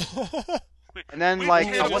market. And then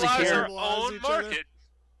I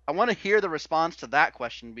want to hear the response to that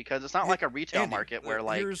question, because it's not like a retail market where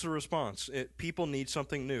here's the response. People need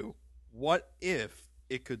something new. What if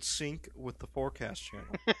it could sync with the forecast channel?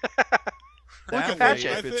 That way,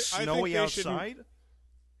 if it's snowy outside,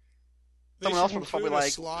 someone else will probably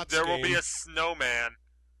like, there will be a snowman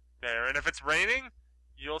there, and if it's raining,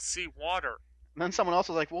 you'll see water. And then someone else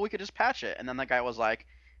was like, well, we could just patch it. And then that guy was like,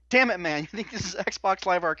 damn it, man, you think this is Xbox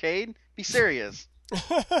Live Arcade? Be serious.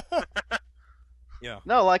 Yeah.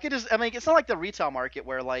 No, like, it's not like the retail market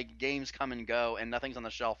where, like, games come and go and nothing's on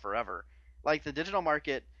the shelf forever. Like, the digital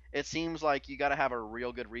market, it seems like you gotta have a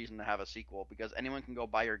real good reason to have a sequel, because anyone can go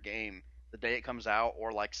buy your game the day it comes out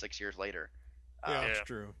or, like, 6 years later. Yeah, that's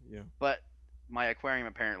true, yeah. But My Aquarium,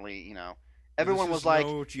 apparently, everyone was like,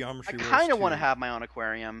 I kind of want to have my own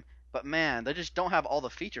aquarium, but man, they just don't have all the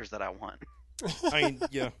features that I want. I mean,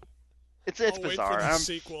 yeah. It's bizarre.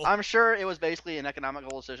 I'm sure it was basically an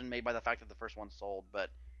economical decision made by the fact that the first one sold, but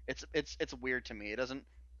it's weird to me. It doesn't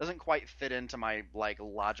quite fit into my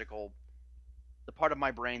logical, the part of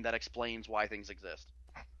my brain that explains why things exist.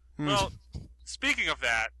 Well, speaking of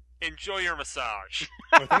that, enjoy your massage.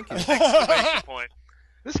 Oh, thank you. Exclamation point.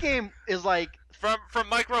 This game is like from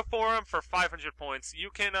Microforum for 500 points.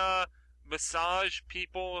 You can massage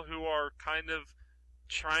people who are kind of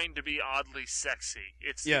trying to be oddly sexy.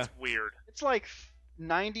 It's weird. It's like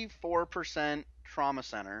 94% trauma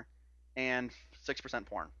center and 6%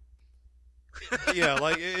 porn. Yeah,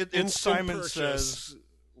 like it's Simon purchase. Says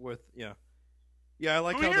with yeah. I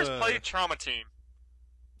like Who how here's the played Trauma Team?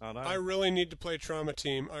 Not I really need to play Trauma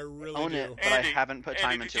Team. I really own do. it, but Andy, I haven't put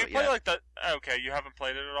time Andy, into did it you play yet. like the? Okay, you haven't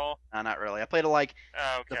played it at all. Not really. I played it like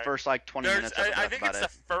Okay. the first like 20 minutes of it. I think about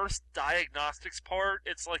it's the first diagnostics part.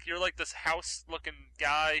 It's like you're like this house-looking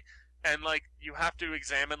guy, and like you have to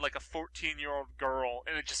examine like a 14-year-old girl,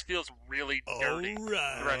 and it just feels really dirty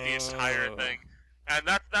throughout the entire thing. And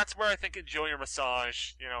that's where I think Enjoy Your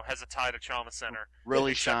Massage, has a tie to Trauma Center.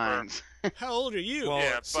 Really shines. How old are you? Well,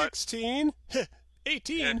 yeah, 16?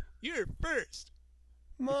 18? Yeah. You're first.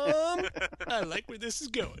 Mom, I like where this is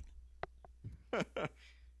going.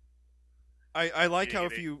 I like how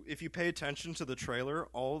if you pay attention to the trailer,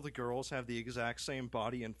 all the girls have the exact same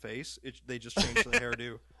body and face. They just change the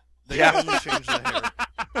hairdo. They only change the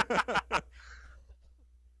hair.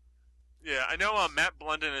 Yeah, I know Matt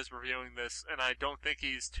Blunden is reviewing this, and I don't think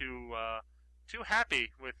he's too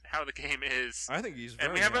happy with how the game is. I think he's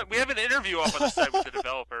and very we have an interview up on the site with the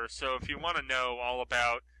developer, so if you want to know all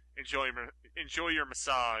about Enjoy Your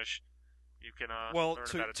Massage, you can learn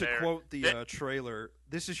about it there. To quote the trailer,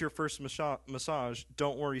 this is your first massage.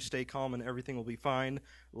 Don't worry, stay calm, and everything will be fine.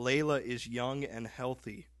 Layla is young and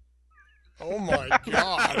healthy. Oh my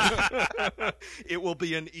god. It will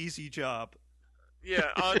be an easy job.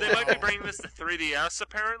 Yeah, they might be bringing this to 3DS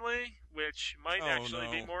apparently, which might actually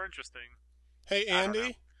be more interesting. Hey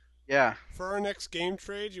Andy. Yeah. For our next game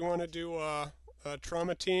trade, you want to do a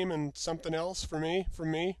Trauma Team and something else for me?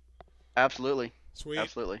 From me? Absolutely. Sweet.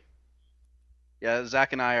 Absolutely. Yeah,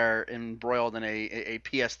 Zach and I are embroiled in a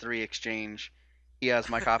PS3 exchange. He has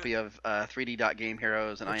my copy of 3D Dot Game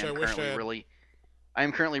Heroes, and I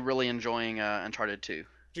am currently really enjoying Uncharted 2. Did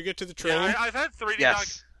you get to the train? Yeah, I've had 3D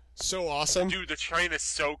Yes. So awesome. Dude, the train is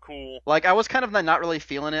so cool. Like, I was kind of not really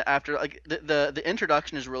feeling it after, like, the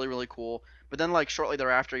introduction is really, really cool, but then, like, shortly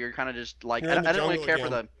thereafter, you're kind of just, like, I didn't really care for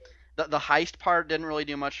the heist part didn't really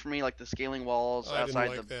do much for me, like the scaling walls outside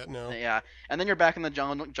didn't like that, no. Yeah, and then you're back in the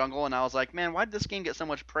jungle, and I was like, man, why did this game get so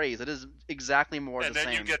much praise? It is exactly more and the same.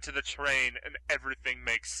 And then you get to the train, and everything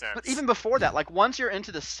makes sense. But even before that, like, once you're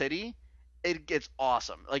into the city, it gets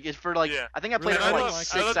awesome. Like, it's for, like, I think I played it for, like,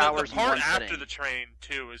 6 hours the part in one after sitting. the train,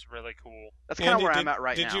 too, is really cool. That's kind of where I'm at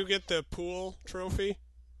right now. Did you get the pool trophy?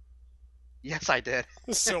 Yes, I did.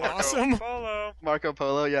 So awesome. Marco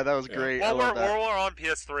Polo, yeah, that was great. While we're on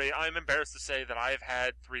PS3, I'm embarrassed to say that I've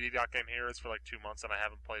had 3D Dot Game Heroes for like 2 months and I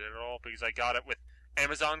haven't played it at all because I got it with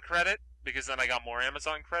Amazon credit because then I got more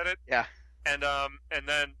Amazon credit. Yeah. And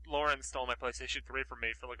then Lauren stole my PlayStation 3 from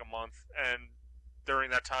me for like a month, and during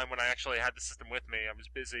that time when I actually had the system with me, I was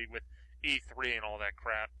busy with E3 and all that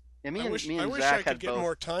crap. Yeah, I wish I could get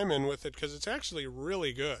more time in with it because it's actually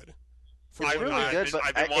really good. It's really good, but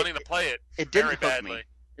I've been wanting to play it. It didn't very hook badly. me,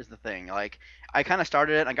 is the thing. Like, I kind of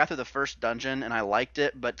started it, and I got through the first dungeon, and I liked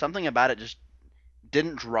it, but something about it just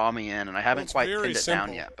didn't draw me in, and I haven't quite pinned it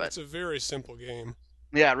down yet. But it's a very simple game.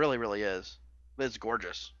 Yeah, it really, really is. But it's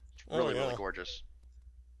gorgeous. It's really, really gorgeous.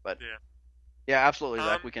 But yeah, absolutely,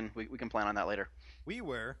 Zach. We can plan on that later.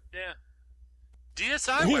 WiiWare. Yeah.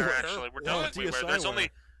 DSiWare, actually. We're done with WiiWare. There's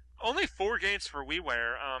only 4 games for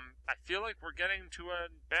WiiWare. I feel like we're getting to a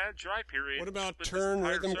bad dry period. What about Turn,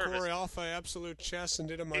 Rhythm, Core, Alpha, Absolute Chess, and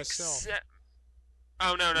did it myself?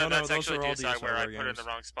 Oh, no, that's actually DSiWare. I put it in the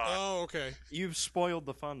wrong spot. Oh, okay. You've spoiled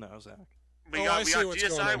the fun now, Zach. We got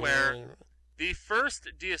DSiWare. The first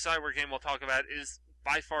DSiWare game we'll talk about is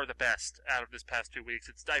by far the best out of this past 2 weeks.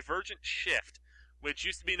 It's Divergent Shift, which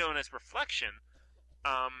used to be known as Reflection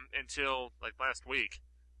until like last week.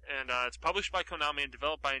 And it's published by Konami and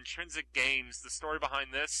developed by Intrinsic Games. The story behind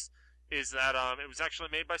this is that it was actually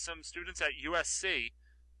made by some students at USC,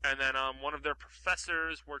 and then one of their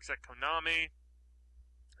professors works at Konami,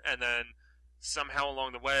 and then somehow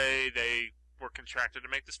along the way they were contracted to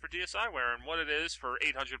make this for DSiWare. And what it is, for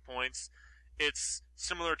 800 points, it's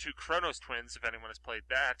similar to Chronos Twins, if anyone has played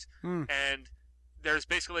that. And there's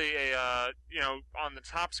basically a, on the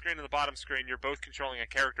top screen and the bottom screen, you're both controlling a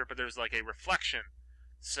character, but there's like a reflection.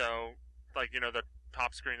 So, like, the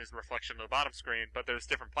top screen is the reflection of the bottom screen, but there's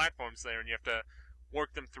different platforms there, and you have to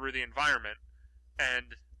work them through the environment.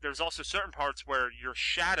 And there's also certain parts where your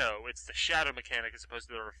shadow, it's the shadow mechanic as opposed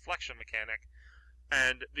to the reflection mechanic.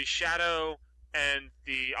 And the shadow and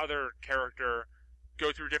the other character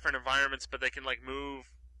go through different environments, but they can, like, move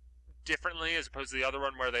differently as opposed to the other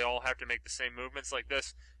one where they all have to make the same movements like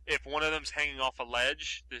this. If one of them's hanging off a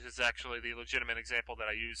ledge, this is actually the legitimate example that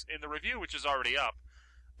I use in the review, which is already up.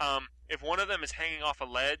 If one of them is hanging off a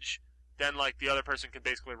ledge, then like the other person can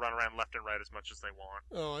basically run around left and right as much as they want.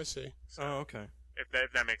 Oh, I see. So, okay. If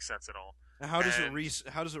that makes sense at all. How does it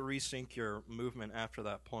resync your movement after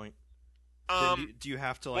that point? Do you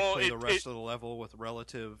have to play the rest of the level with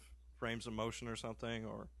relative frames of motion or something,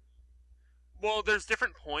 or? Well, there's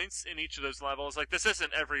different points in each of those levels. Like, this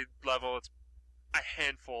isn't every level; it's a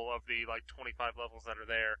handful of the 25 levels that are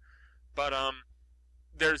there. But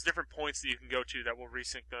there's different points that you can go to that will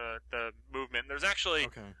resync the movement. There's actually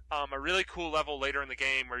a really cool level later in the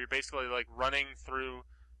game where you're basically running through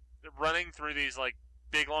these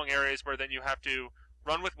big long areas where then you have to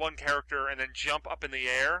run with one character and then jump up in the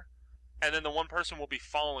air, and then the one person will be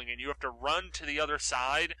falling, and you have to run to the other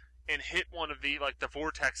side and hit one of the the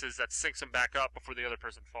vortexes that sinks them back up before the other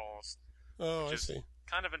person falls. Oh, I see.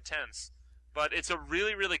 Kind of intense, but it's a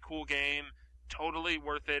really, really cool game. Totally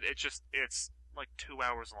worth it. It's like 2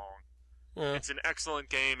 hours long. Yeah. It's an excellent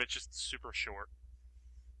game. It's just super short.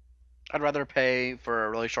 I'd rather pay for a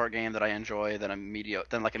really short game that I enjoy than a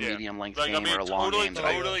medium length game or a long game that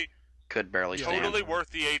I could barely stand. Totally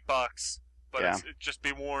worth the $8, but just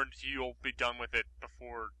be warned, you'll be done with it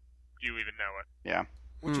before you even know it. Yeah.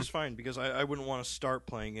 Which is fine, because I wouldn't want to start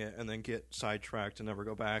playing it and then get sidetracked and never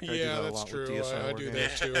go back. Yeah, I do that that's a lot true. With DSiWare I do games.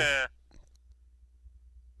 that too.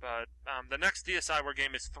 But the next DSiWare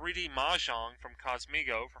game is 3D Mahjong from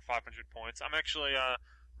Cosmigo for 500 points. I'm actually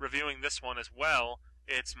reviewing this one as well.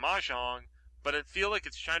 It's Mahjong, but I feel like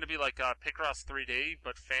it's trying to be like Picross 3D,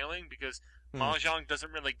 but failing, because Mahjong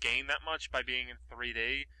doesn't really gain that much by being in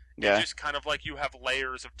 3D. Yeah. It's just kind of like you have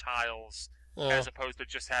layers of tiles as opposed to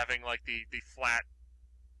just having the flat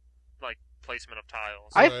placement of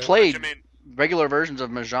tiles. I've played regular versions of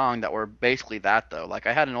Mahjong that were basically that, though.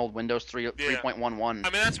 I had an old Windows 3.11. I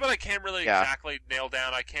mean, that's what I can't really exactly nail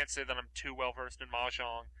down. I can't say that I'm too well versed in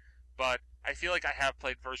Mahjong, but I feel like I have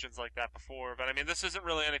played versions like that before. But I mean, this isn't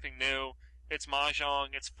really anything new. It's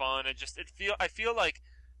Mahjong. It's fun. I feel like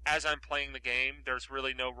as I'm playing the game, there's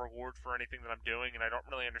really no reward for anything that I'm doing, and I don't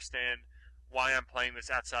really understand why I'm playing this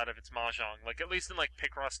outside of its Mahjong. At least in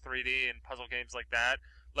Picross 3D and puzzle games like that,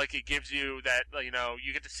 it gives you that, you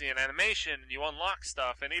get to see an animation and you unlock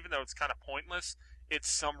stuff, and even though it's kind of pointless, it's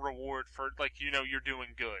some reward for, you're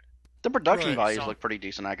doing good. The production values look pretty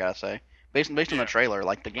decent, I gotta say. Based on the trailer,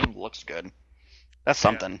 the game looks good. That's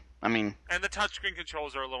something. I mean... And the touchscreen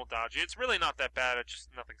controls are a little dodgy. It's really not that bad, it's just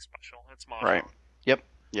nothing special. It's Mahjong. Right.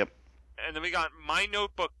 Yep. And then we got My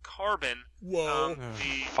Notebook Carbon. Whoa.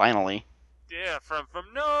 Finally. Yeah, for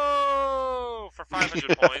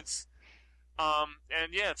 500 points.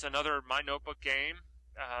 And yeah, it's another My Notebook game.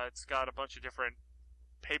 It's got a bunch of different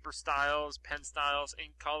paper styles, pen styles,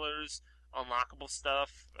 ink colors, unlockable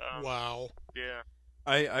stuff. Wow. Yeah.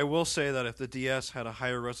 I will say that if the DS had a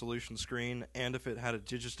higher resolution screen and if it had a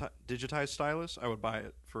digitized stylus, I would buy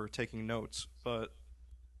it for taking notes. But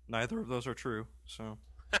neither of those are true, so...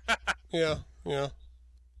 Yeah.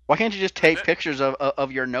 Why can't you just take pictures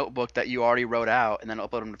of your notebook that you already wrote out and then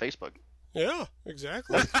upload them to Facebook? Yeah,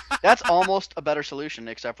 exactly. That's almost a better solution,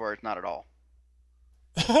 except for it's not at all.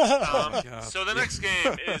 So the next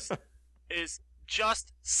game is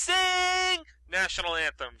Just Sing National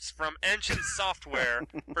Anthems from Engine Software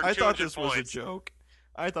for 200 I thought this points. was a joke.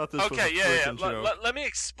 I thought this was a joke. Let me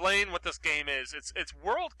explain what this game is. It's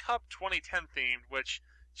World Cup 2010 themed, which,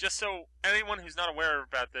 just so anyone who's not aware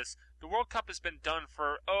about this, the World Cup has been done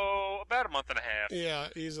for, about a month and a half. Yeah,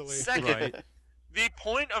 easily. Second, the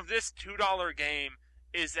point of this $2 game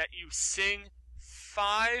is that you sing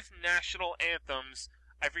 5 national anthems.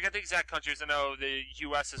 I forget the exact countries. I know the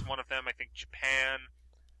U.S. is one of them. I think Japan.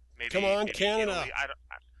 Maybe Canada. Italy.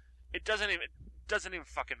 It doesn't even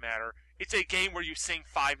fucking matter. It's a game where you sing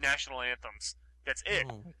 5 national anthems. That's it.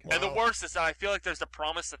 Wow. And the worst is that I feel like there's a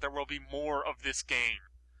promise that there will be more of this game.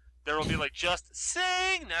 There will be Just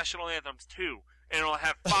Sing National Anthems 2. And it'll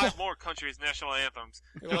have 5 more countries' national anthems.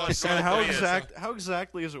 And how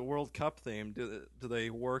exactly is it World Cup themed? Do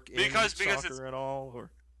they work in soccer at all?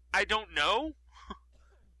 Or? I don't know.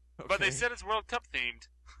 But they said it's World Cup themed.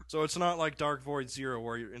 So it's not like Dark Void Zero,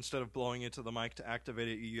 where instead of blowing into the mic to activate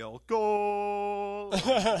it, you yell "Goal!" Well,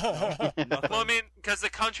 I mean, because the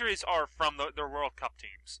countries are from their World Cup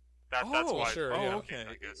teams. That's why. Sure, yeah. Okay.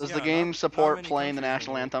 Does the game support playing the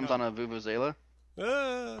national anthems on a Vuvuzela?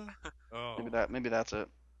 Maybe that's it.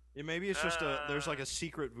 Yeah, maybe it's just there's a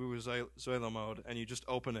secret Vuvuzela mode, and you just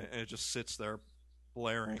open it, and it just sits there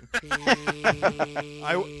blaring.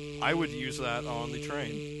 I would use that on the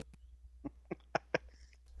train.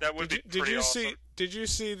 That would be pretty awesome. Did you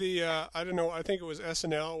see the, I don't know, I think it was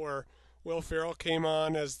SNL, where Will Ferrell came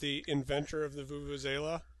on as the inventor of the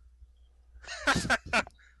Vuvuzela?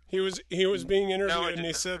 He was being interviewed, and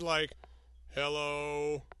he said,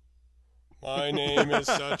 "Hello, my name is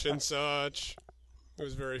such and such." It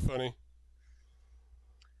was very funny.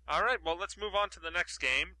 All right, well, let's move on to the next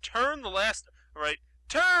game. Turn the last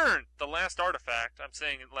artifact. I'm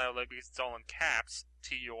saying it loudly because it's all in caps.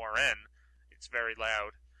 TURN. It's very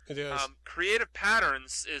loud. It is. Creative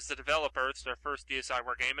Patterns is the developer. It's their first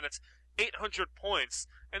DSiWare game, and it's 800 points.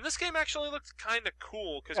 And this game actually looked kind of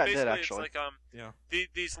cool because basically it's like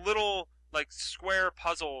these little like square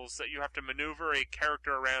puzzles that you have to maneuver a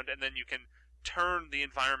character around, and then you can turn the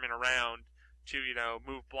environment around to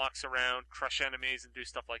move blocks around, crush enemies, and do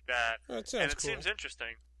stuff like that. That sounds and it cool. seems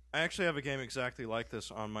interesting. I actually have a game exactly like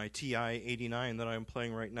this on my TI-89 that I'm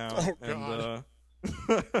playing right now. Oh, God.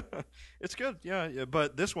 And it's good, yeah.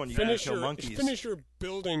 But this one, you can kill monkeys. Finish your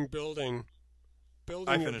building.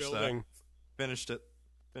 I finished that. Finished it.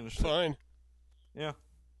 Fine. Yeah.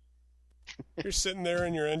 You're sitting there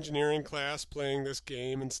in your engineering class playing this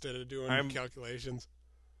game instead of doing calculations.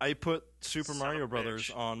 I put Super Mario Brothers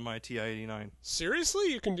on my TI-89.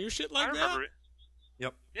 Seriously? You can do shit like that?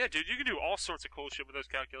 Yep. Yeah, dude, you can do all sorts of cool shit with those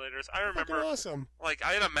calculators. I remember, awesome. Like,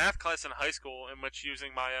 I had a math class in high school in which using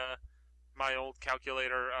my old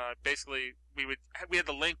calculator, basically we had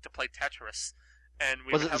the link to play Tetris, and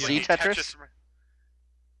we was would it have, Z like, Tetris?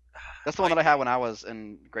 That's the one that I had when I was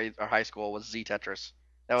in grade or high school. Was Z Tetris?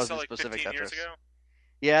 That was the like specific 15 Tetris. years ago?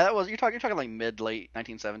 Yeah, that was. You're talking like mid-late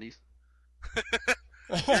 1970s.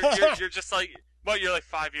 You're just like, you're like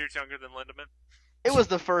 5 years younger than Lindemann? It was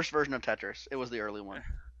the first version of Tetris. It was the early one.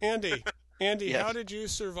 Andy, yes. How did you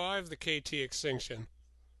survive the KT extinction?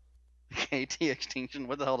 KT extinction?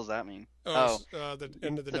 What the hell does that mean? The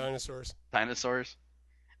end of the dinosaurs. Dinosaurs?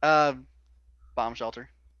 Bomb shelter.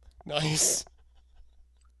 Nice.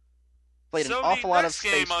 Played an awful lot of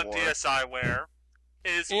Space War. So the next game on DSiWare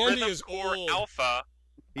is Rhythm Core Alpha.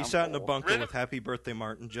 He sat in a bunker with Happy Birthday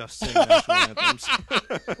Martin just singing national anthems.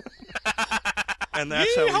 And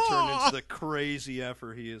that's how he turned into the crazy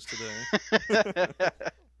effer he is today.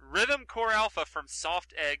 Rhythm Core Alpha from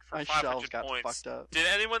Soft Egg for My 500 got points. Fucked up. Did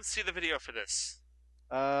anyone see the video for this?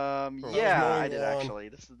 Yeah, I did actually.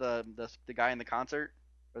 This is the guy in the concert,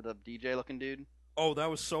 or the DJ looking dude. Oh, that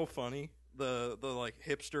was so funny. The like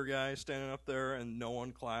hipster guy standing up there and no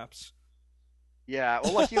one claps. Yeah,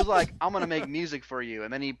 well, like he was like, "I'm gonna make music for you,"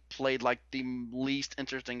 and then he played like the least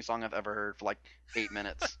interesting song I've ever heard for like 8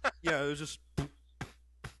 minutes. Yeah, it was just, and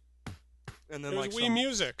then it was like Wii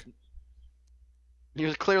music. He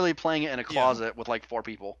was clearly playing it in a closet with like 4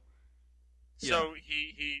 people. So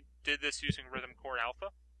he did this using Rhythm Core Alpha?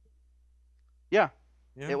 Yeah.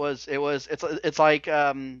 It's like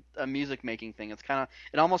a music making thing. It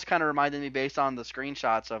almost kind of reminded me based on the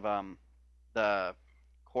screenshots of the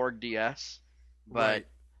Korg DS, but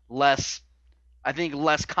less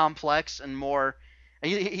complex and more.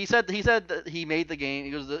 He said that he made the game.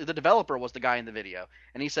 He was the developer was the guy in the video,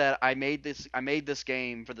 and he said I made this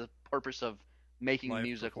game for the purpose of making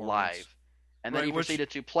music live. And then he proceeded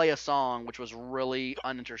to play a song which was really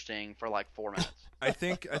uninteresting for like 4 minutes. I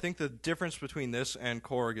think the difference between this and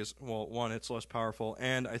Korg is, well, one, it's less powerful,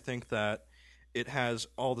 and I think that it has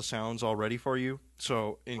all the sounds already for you.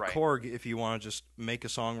 So in Korg, if you want to just make a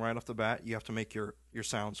song right off the bat, you have to make your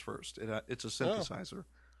sounds first. It's a synthesizer. Oh.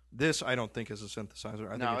 This I don't think is a synthesizer.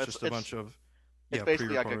 I think it's just a bunch of basically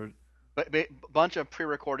pre-recorded. Like a bunch of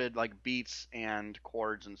pre-recorded like beats and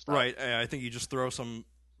chords and stuff. Right. I think you just throw some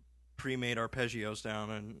pre-made arpeggios down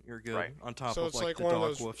and you're good on top of like the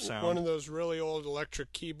dog woof sound. One of those really old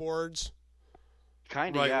electric keyboards.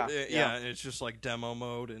 Kind of, yeah. And it's just like demo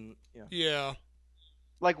mode and yeah.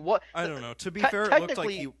 Like what? I don't know. To be fair, it looked like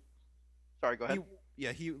he. Sorry, go ahead.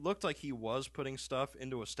 He looked like he was putting stuff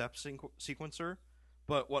into a step sequencer,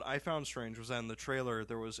 but what I found strange was that in the trailer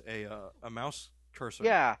there was a mouse cursor.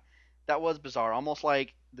 Yeah, that was bizarre. Almost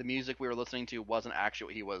like the music we were listening to wasn't actually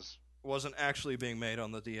what he was. Wasn't actually being made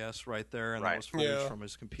on the DS right there, and that was footage from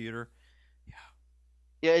his computer.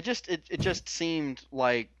 Yeah, it just seemed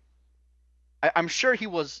like I'm sure he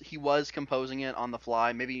was composing it on the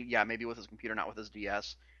fly. Maybe with his computer, not with his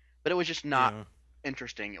DS. But it was just not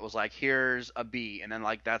interesting. It was like, here's a beat, and then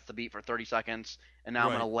like that's the beat for 30 seconds, and now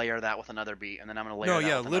I'm gonna layer that with another beat, and then I'm gonna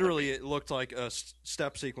layer. With literally, it looked like a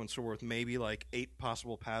step sequencer with maybe like 8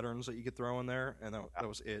 possible patterns that you could throw in there, and that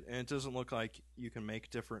was it. And it doesn't look like you can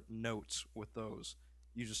make different notes with those.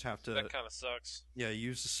 You just have to. That kind of sucks. Yeah,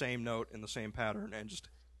 use the same note in the same pattern and just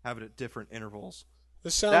have it at different intervals.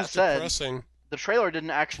 This sounds depressing. The trailer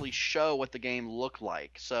didn't actually show what the game looked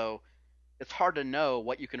like, so it's hard to know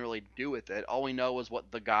what you can really do with it. All we know is what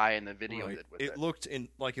the guy in the video did with it. It looked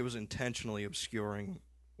like it was intentionally obscuring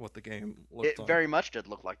what the game looked like. It very much did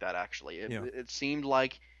look like that, actually. It seemed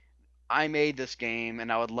like I made this game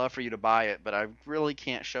and I would love for you to buy it, but I really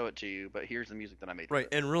can't show it to you. But here's the music that I made. Right,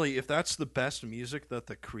 and really, if that's the best music that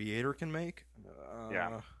the creator can make,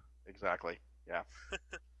 yeah, exactly. Yeah.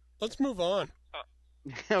 Let's move on.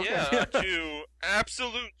 Okay. Yeah, to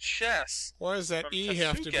Absolute Chess. Why does that From E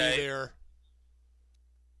have to be Tatsuge. there?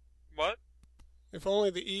 What? If only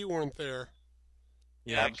the E weren't there.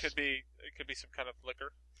 Yeah, it could be some kind of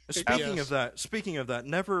liquor. Speaking of that,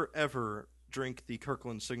 never ever drink the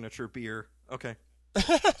Kirkland signature beer. Okay.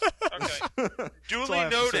 Okay. Duly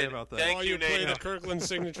noted. About that. Thank While you, you play Nate. the Kirkland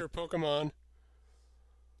signature Pokemon.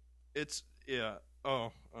 It's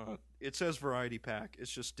it says variety pack.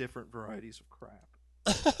 It's just different varieties of crap.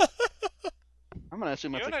 I'm gonna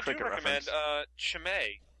assume You that's know a what I do cricket recommend? reference.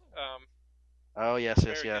 Chimay. Oh yes.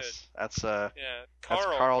 very That's Yeah, That's Carl's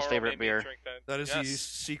Carl favorite made me beer. drink that. That is the Yes.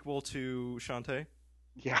 sequel to Shantae.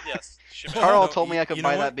 yeah. Yes. Chimay. Carl No, told me I could you know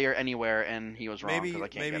buy what? that beer anywhere, and he was wrong Maybe because I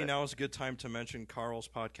can't get it. now is a good time to mention Carl's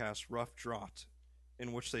podcast Rough Draught,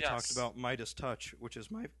 in which they talked Yes. about Midas Touch, which is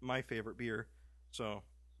my favorite beer. So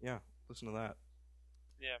yeah, listen to that.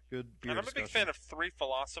 Yeah. Good beer And I'm a big discussion. fan of Three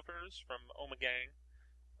Philosophers from Omegang.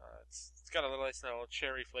 It's got a nice little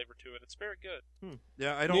cherry flavor to it. It's very good.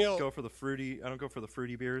 Yeah, I don't Neal- go for the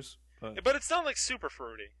fruity beers. But But it's not like super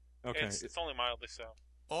fruity. okay, It's only mildly so.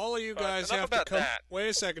 All of you But guys enough have to about come. that. Wait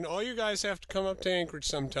a second. All you guys have to come up to Anchorage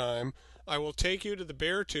sometime. I will take you to the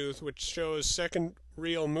Beartooth, which shows second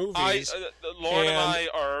reel movies. Lauren and and- I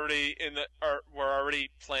are already we're already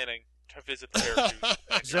planning to visit the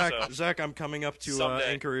Beartooth. Zach, I'm coming up to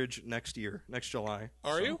Someday. Anchorage next July.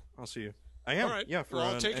 Are so you? I'll see you. I am. All right. Yeah, for well,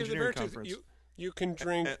 I'll an take you to the engineering Beartooth. conference. You can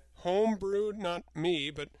drink home brewed, not me,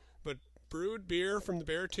 but brewed beer from the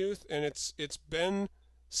Beartooth, and it's been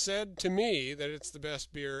said to me that it's the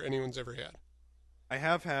best beer anyone's ever had. I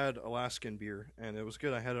have had Alaskan beer, and it was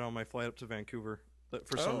good. I had it on my flight up to Vancouver.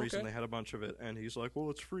 For some reason, they had a bunch of it, and he's like, "Well,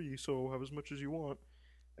 it's free, so have as much as you want."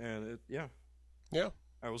 And yeah.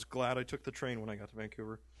 I was glad I took the train when I got to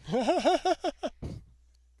Vancouver.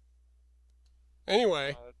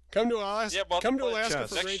 Anyway, come to Alaska. Yeah, well, come to Alaska Chess.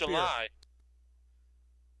 for next great July.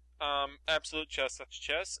 Absolute Chess, that's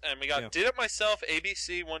chess, and we got Yeah. Did It Myself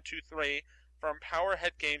ABC 123 from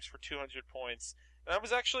Powerhead Games for 200 points. And I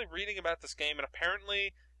was actually reading about this game, and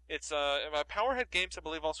apparently it's Powerhead Games, I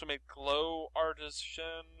believe, also made Glow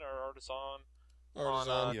Artisan on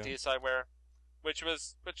Artisan. DSiWare, which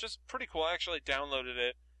is pretty cool. I actually downloaded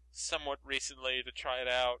it somewhat recently to try it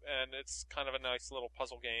out, and it's kind of a nice little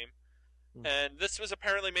puzzle game. And this was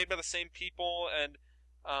apparently made by the same people, and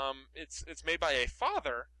it's made by a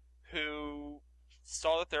father who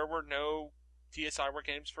saw that there were no DSiWare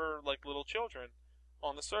games for like little children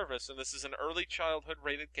on the service, and this is an early childhood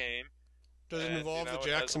rated game. Does it And, involve you know, the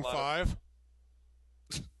it has Jackson a lot 5?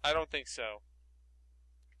 I don't think so.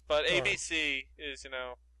 But All right. ABC is,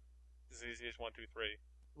 as easy as 1, 2, 3.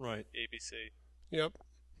 Right. ABC. Yep.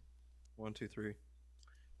 1, 2, 3.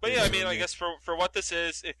 But yeah, I mean, I guess for what this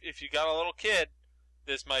is, if you got a little kid,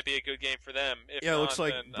 this might be a good game for them. If Yeah, it not, looks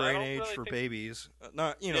like then I Brain don't Age really for think- babies.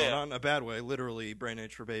 Not in a bad way. Literally, Brain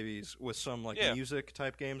Age for babies with some music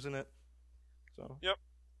type games in it. So. Yep.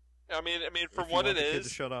 I mean, for if you what want it the kid is,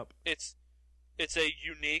 to shut up. it's a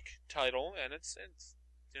unique title, and it's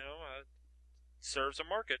serves a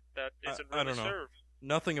market that isn't I really don't know. served.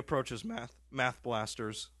 Nothing approaches Math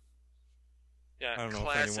Blasters. Yeah, I don't know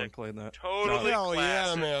classic. if anyone played that. Totally Hell yeah,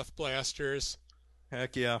 classic. Math Blasters.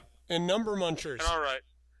 Heck yeah. And Number Munchers. And all right.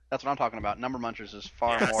 That's what I'm talking about. Number Munchers is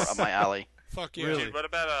far Yes. more up my alley. Fuck yeah. Really? Dude, what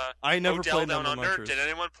about I never Odell played Down Number Under? Munchers. Did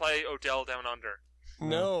anyone play Odell Down Under?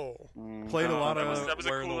 No. Played a lot that of was a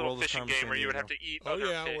Where in cool the little World is fishing Carmen game where you would have Sandiego. to eat Oh other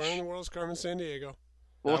yeah, fish. we're in the world's Carmen San Diego.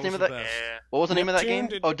 What was the name of that? Yeah. What was the name of that Neptune? game?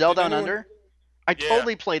 Did- Odell did Down anyone- Under. I Yeah.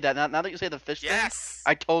 totally played that. Now that you say the fish Yes.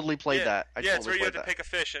 thing, I totally played Yeah. that. I Yeah, it's totally where you had played to that. pick a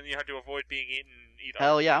fish and you had to avoid being eaten. And eat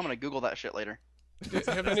Hell other yeah, I'm fish. gonna Google that shit later.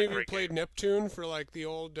 Have any of you great played Neptune for like the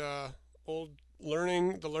old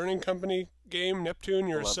learning company game Neptune?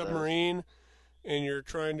 You're a love those. submarine and you're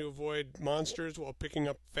trying to avoid monsters while picking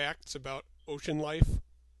up facts about ocean life.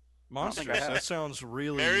 Monsters. I have. That sounds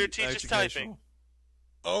really Mario teaches educational. typing.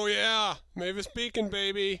 Oh yeah, Mavis Beacon,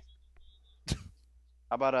 baby.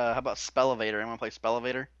 How about Spellevator? Anyone play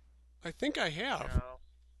Spellevator? I think I have. No.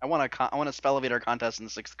 I won a Spellevator contest in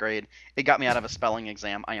 6th grade. It got me out of a spelling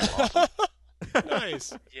exam. I am awesome.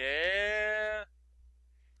 Nice. Yeah.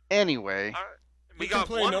 Anyway, We You can got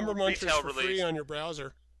play one Number Munchers retail for release. free on your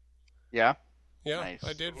browser. yeah. Yeah, Nice.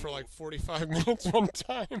 I did for like 45 minutes one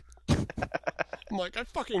time. I'm like, I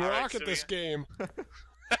fucking All right, rock at so this game.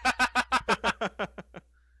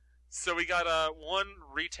 So we got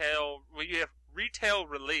we have retail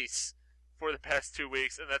release for the past 2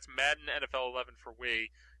 weeks, and that's Madden NFL 11 for Wii.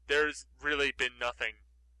 There's really been nothing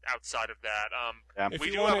outside of that. If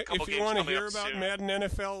you want to hear about Madden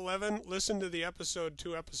NFL 11, listen to the episode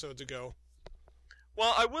 2 episodes ago.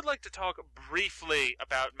 Well, I would like to talk briefly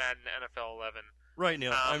about Madden NFL 11. Right,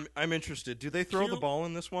 Neal. I'm interested. Do they throw the ball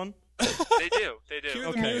in this one? They do. Cue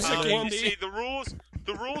Okay. the music, Andy. You see, the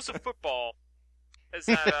rules of football is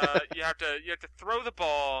that you have to throw the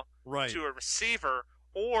ball to a receiver,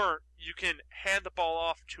 or you can hand the ball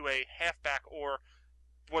off to a halfback, or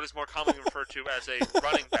what is more commonly referred to as a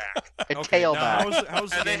running back. A tailback.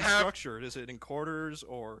 How's the game structured? Is it in quarters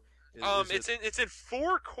or? It's in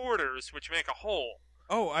 4 quarters, which make a whole.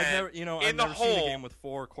 Oh, I've never seen a game with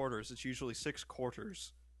 4 quarters. It's usually 6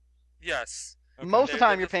 quarters. Yes. Okay. Most of the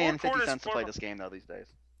time, you're paying 50 cents to play this game, though, these days.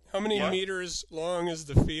 How many meters long is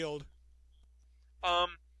the field?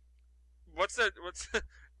 What's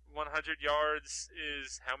 100 yards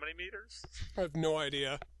is how many meters? I have no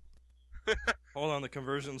idea. Hold on, the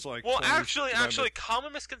conversion's like. Well, actually,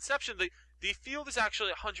 common misconception. The field is actually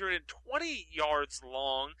 120 yards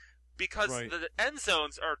long because the end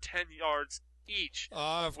zones are 10 yards each,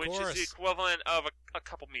 which is the equivalent of a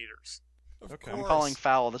couple meters. Of course. I'm calling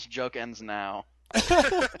foul. This joke ends now.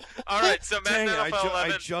 All right, so Madden NFL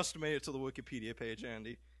 11. I just made it to the Wikipedia page,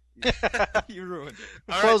 Andy. You ruined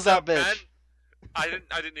it. Close that bitch. I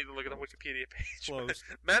didn't need to look at the Wikipedia page. Close.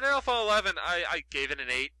 Madden NFL 11, I gave it an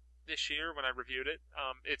 8 this year when I reviewed it.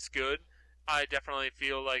 It's good. I definitely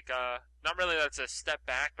feel like not really that it's a step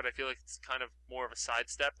back, but I feel like it's kind of more of a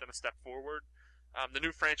sidestep than a step forward. The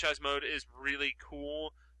new franchise mode is really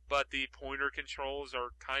cool, but the pointer controls are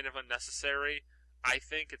kind of unnecessary. I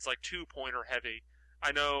think it's like too pointer heavy.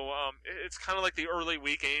 I know it's kind of like the early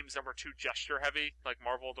Wii games that were too gesture heavy, like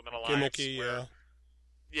Marvel Ultimate Alliance. Gimmicky,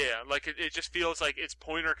 Yeah, like it just feels like it's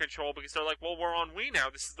pointer control because they're like, well, we're on Wii now.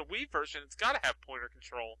 This is the Wii version. It's got to have pointer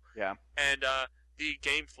control. Yeah. And the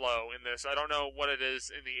game flow in this, I don't know what it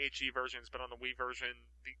is in the HE versions, but on the Wii version,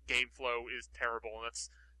 the game flow is terrible. And that's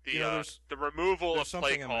the removal of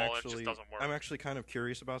play call. It just doesn't work. I'm actually kind of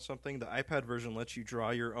curious about something. The iPad version lets you draw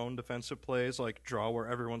your own defensive plays, like draw where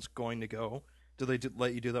everyone's going to go. Do they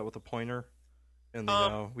let you do that with a pointer in the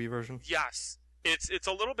Wii version? Yes. It's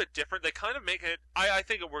a little bit different. They kind of make it. I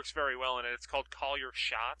think it works very well in it. It's called Call Your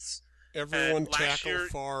Shots. Everyone tackle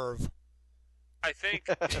Favre. I think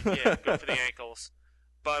yeah, go for the ankles.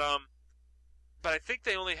 But I think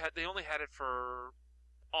they only had it for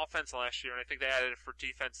offense last year, and I think they added it for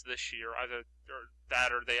defense this year. Either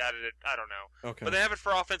or they added it. I don't know. Okay. But they have it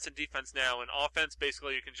for offense and defense now. And offense,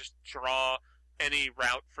 basically, you can just draw any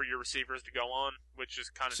route for your receivers to go on, which is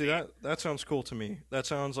kind of neat. That sounds cool to me. That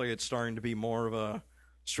sounds like it's starting to be more of a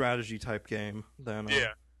strategy type game than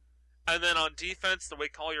yeah. And then on defense, the way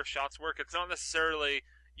Call Your Shots work, it's not necessarily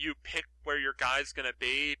you pick where your guy's gonna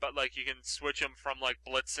be, but like you can switch them from like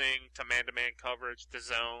blitzing to man-to-man coverage to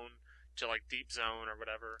zone to like deep zone or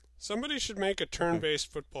whatever. Somebody should make a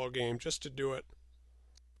turn-based football game just to do it.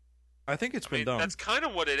 I think it's been done. That's kind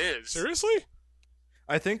of what it is. Seriously?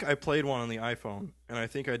 I think I played one on the iPhone, and I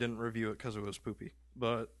think I didn't review it because it was poopy.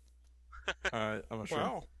 But I'm not sure.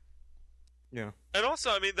 Wow. Yeah. And also,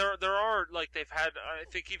 I mean, there are like they've had. I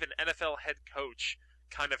think even NFL head coach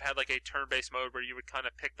kind of had like a turn-based mode where you would kind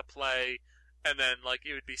of pick the play, and then like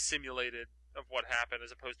it would be simulated of what happened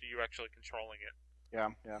as opposed to you actually controlling it. Yeah.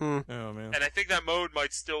 Oh man. And I think that mode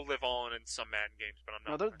might still live on in some Madden games, but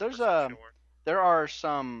I'm not. Sure. There are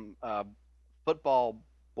some football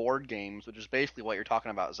board games, which is basically what you're talking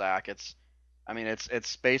about, Zach. It's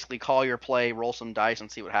basically call your play, roll some dice, and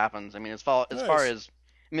see what happens. I mean, as far as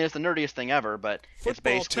it's the nerdiest thing ever, but football it's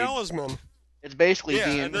basically talisman. It's basically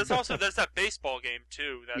D&D. And there's that baseball game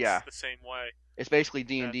too. That's the same way. It's basically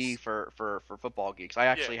D&D for football geeks. I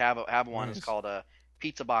actually have one. Nice. It's called a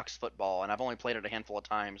Pizza Box Football, and I've only played it a handful of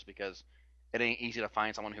times because it ain't easy to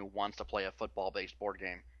find someone who wants to play a football-based board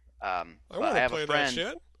game. I want to play that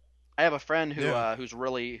shit. I have a friend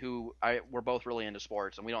we're both really into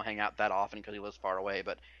sports, and we don't hang out that often because he lives far away.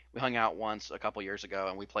 But we hung out once a couple years ago,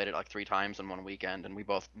 and we played it like 3 times in one weekend, and we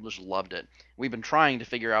both just loved it. We've been trying to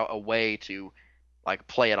figure out a way to like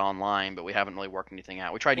play it online, but we haven't really worked anything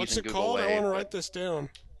out. We tried using Google Wave. What's it called? I want to write this down.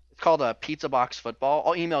 It's called a Pizza Box Football.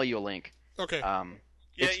 I'll email you a link. Okay.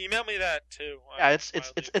 Email me that too. Yeah,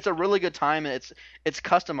 it's a really good time. It's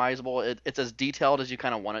customizable. It's as detailed as you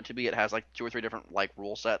kind of want it to be. It has like 2 or 3 different like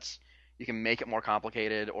rule sets. You can make it more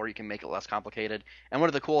complicated, or you can make it less complicated. And one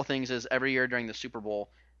of the cool things is every year during the Super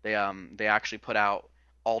Bowl, they actually put out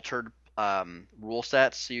altered rule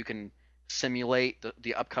sets so you can simulate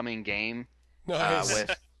the upcoming game. Nice.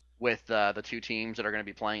 with the two teams that are going to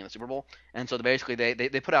be playing in the Super Bowl. And so basically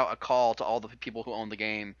they put out a call to all the people who own the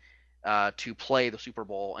game to play the Super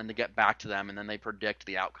Bowl and to get back to them, and then they predict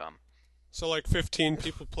the outcome. So like 15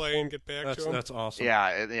 people play and get back to them? That's awesome.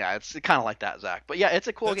 Yeah, it's kind of like that, Zach. But yeah, it's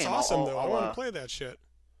a cool game. That's awesome, though. I want to play that shit.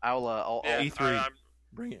 I'll E3.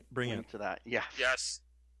 Bring it to that. Yeah. Yes.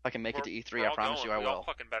 If I can make it to E3, I promise you I will. We all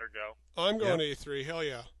fucking better go. I'm going to E3. Hell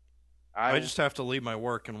yeah. I just have to leave my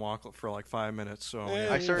work and walk for like 5 minutes. So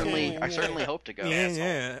I certainly hope to go.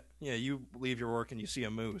 Yeah. You leave your work and you see a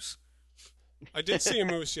moose. I did see a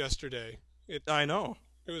moose yesterday. I know.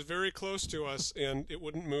 It was very close to us, and it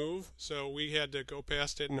wouldn't move, so we had to go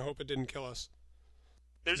past it and hope it didn't kill us.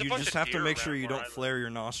 You just have to make sure you don't flare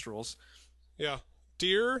your nostrils. Yeah.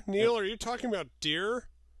 Deer? Neal, are you talking about deer?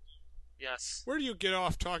 Yes. Where do you get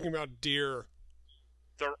off talking about deer?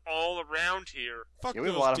 They're all around here. Fuck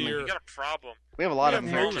those deer. You got a problem. We have a lot of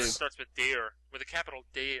them here, too. It starts with deer, with a capital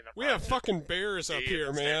D. We have fucking bears up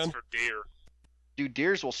here, man. For deer. Dude,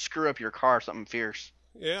 deers will screw up your car something fierce.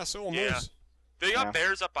 Yeah, so will moose. They got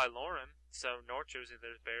bears up by Lauren, so North Jersey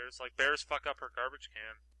there's bears. Like, bears fuck up her garbage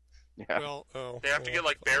can. Yeah. Well, they have to get,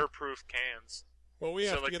 like, bear-proof cans. Well, we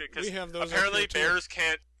have we have those. Apparently, bears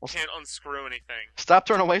can't unscrew anything. Stop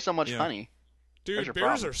throwing away so much honey. Dude,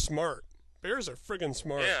 bears are smart. Bears are friggin'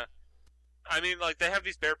 smart. Yeah. I mean, like, they have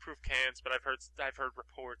these bear-proof cans, but I've heard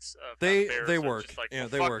reports of they bears work. Just like, they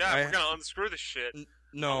fuck work. That. We're gonna unscrew this shit.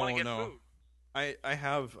 No. I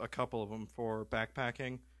have a couple of them for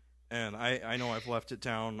backpacking, and I know I've left it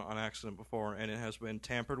down on accident before, and it has been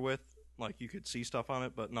tampered with. Like, you could see stuff on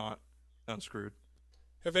it, but not unscrewed.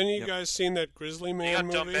 Have any of you guys seen that Grizzly Man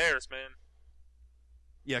movie? Dumb bears, man.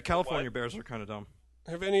 Yeah, California bears are kind of dumb.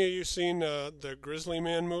 Have any of you seen the Grizzly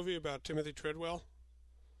Man movie about Timothy Treadwell?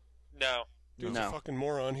 No. Dude's a fucking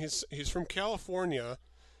moron. He's from California,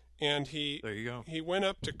 and there you go. He went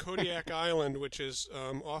up to Kodiak Island, which is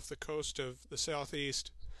off the coast of the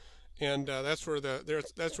southeast, and that's where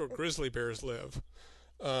that's where grizzly bears live.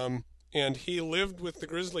 And he lived with the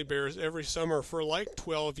grizzly bears every summer for like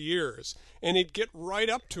 12 years, and he'd get right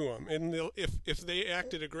up to them, and if they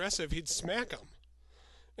acted aggressive, he'd smack them,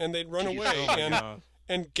 and they'd run away.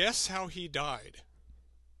 And guess how he died?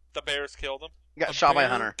 The bears killed him. He got shot by a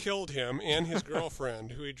hunter. Killed him and his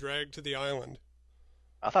girlfriend, who he dragged to the island.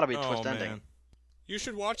 I thought it'd be a twist ending. Man. You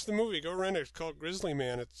should watch the movie. Go rent it. It's called Grizzly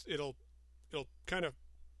Man. It'll kind of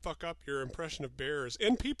fuck up your impression of bears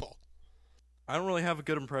and people. I don't really have a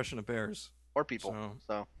good impression of bears or people.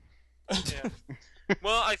 So. Yeah.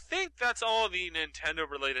 Well, I think that's all the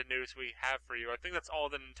Nintendo-related news we have for you. I think that's all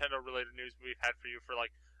the Nintendo-related news we've had for you for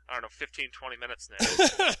like, I don't know, 15, 20 minutes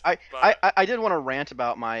now. I did want to rant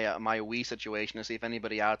about my my Wii situation to see if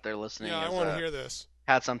anybody out there listening I want to hear this.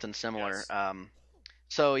 Had something similar. Yes.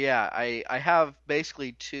 So yeah, I have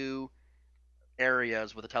basically two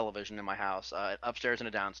areas with a television in my house, upstairs and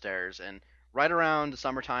a downstairs, and right around the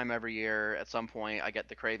summertime every year, at some point, I get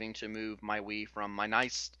the craving to move my Wii from my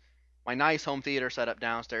nice home theater setup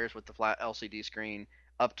downstairs with the flat LCD screen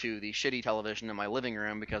up to the shitty television in my living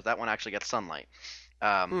room because that one actually gets sunlight.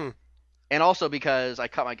 And also because I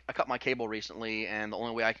cut my cable recently, and the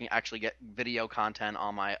only way I can actually get video content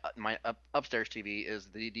on my upstairs TV is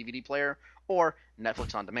the DVD player or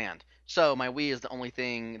Netflix on demand. So my Wii is the only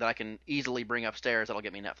thing that I can easily bring upstairs that'll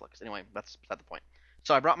get me Netflix. Anyway, that's beside the point.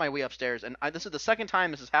 So I brought my Wii upstairs, and this is the second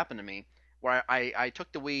time this has happened to me, where I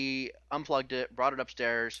took the Wii, unplugged it, brought it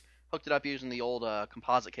upstairs, hooked it up using the old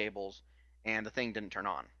composite cables, and the thing didn't turn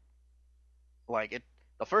on.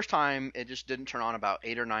 The first time, it just didn't turn on about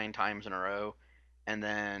 8 or 9 times in a row, and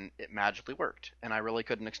then it magically worked. And I really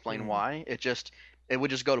couldn't explain why. It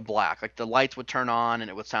would just go to black. Like the lights would turn on,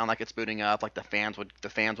 and it would sound like it's booting up. Like the fans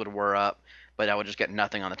would whir up, but I would just get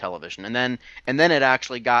nothing on the television. And then it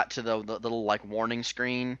actually got to the little like warning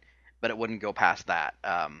screen, but it wouldn't go past that.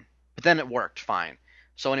 But then it worked fine.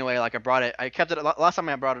 So anyway, like I kept it. Last time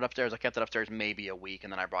I brought it upstairs, I kept it upstairs maybe a week,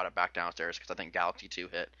 and then I brought it back downstairs because I think Galaxy 2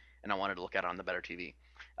 hit, and I wanted to look at it on the better TV.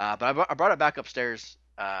 But I brought it back upstairs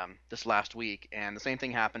this last week, and the same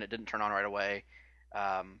thing happened. It didn't turn on right away.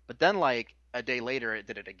 But then, like a day later, it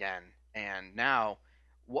did it again. And now,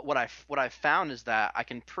 what I've found is that I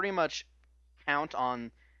can pretty much count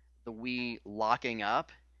on the Wii locking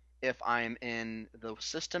up if I'm in the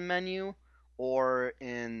system menu or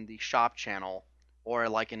in the shop channel or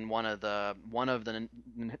like in one of the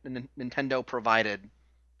Nintendo provided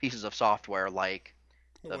pieces of software like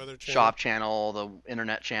the shop channel, the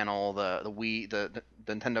internet channel, the Wii, the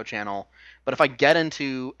Nintendo channel. But if I get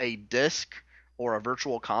into a disc or a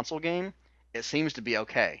virtual console game, it seems to be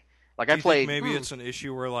okay. Like I played. Maybe it's an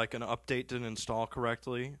issue where like an update didn't install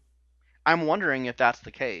correctly. I'm wondering if that's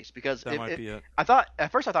the case because that might be it.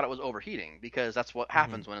 At first I thought it was overheating because that's what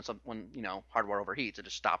happens Mm-hmm. when hardware overheats, it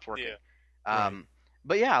just stops working. Yeah. Right.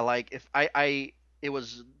 But yeah, like if it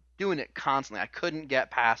was doing it constantly. I couldn't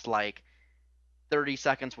get past like 30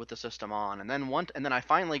 seconds with the system on, and then I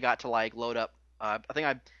finally got to like load up. I think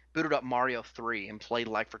I booted up Mario 3 and played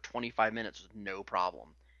like for 25 minutes with no problem.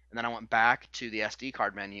 And then I went back to the SD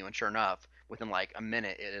card menu, and sure enough, within like a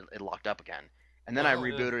minute, it locked up again. And then I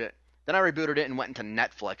rebooted it. Then I rebooted it and went into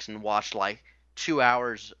Netflix and watched like 2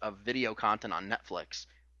 hours of video content on Netflix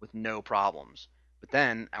with no problems. But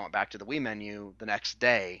then I went back to the Wii menu the next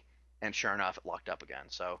day, and sure enough, it locked up again.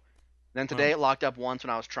 So then today it locked up once when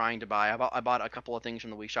I was trying to buy. I bought a couple of things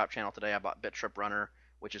from the Wii Shop channel today. I bought Bit Trip Runner,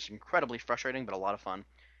 which is incredibly frustrating but a lot of fun,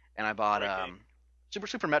 and I bought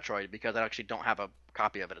Super Metroid because I actually don't have a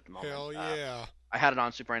copy of it at the moment. Hell yeah! I had it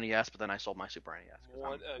on Super NES, but then I sold my Super NES.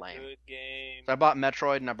 What I'm a lame. good game! So I bought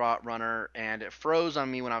Metroid and I bought Runner, and it froze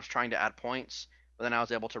on me when I was trying to add points. But then I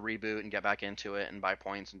was able to reboot and get back into it and buy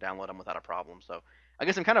points and download them without a problem. So I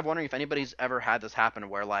guess I'm kind of wondering if anybody's ever had this happen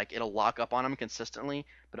where like it'll lock up on them consistently,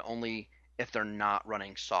 but only if they're not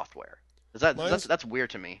running software. That's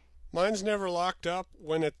weird to me. Mine's never locked up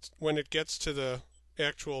when it gets to the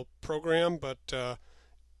actual program, but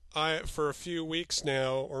I for a few weeks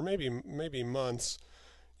now, or maybe months,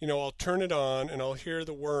 I'll turn it on and I'll hear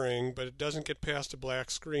the whirring, but it doesn't get past a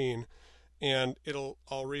black screen, and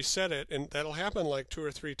I'll reset it, and that'll happen like 2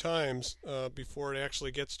 or 3 times before it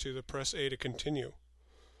actually gets to the press A to continue.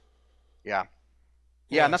 Yeah,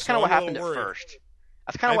 and that's kind of what happened at first.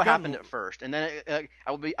 That's kind of what happened at first, and then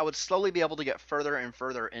I would slowly be able to get further and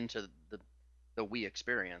further into the Wii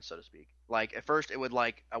experience, so to speak. Like at first, it would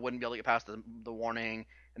like I wouldn't be able to get past the warning,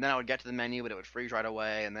 and then I would get to the menu, but it would freeze right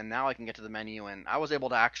away. And then now I can get to the menu, and I was able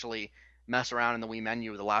to actually mess around in the Wii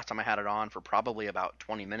menu the last time I had it on for probably about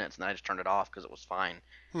 20 minutes, and then I just turned it off because it was fine.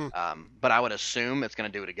 But I would assume it's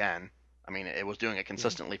going to do it again. I mean, it was doing it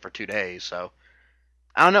consistently for 2 days, so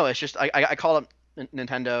I don't know. It's just I called up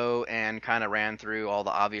Nintendo and kind of ran through all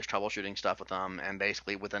the obvious troubleshooting stuff with them, and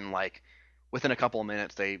basically within a couple of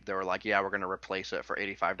minutes they were like, yeah, we're going to replace it for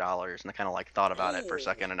 $85, and I kind of like thought about it for a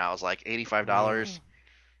second, and I was like, $85.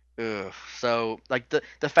 Ugh. So like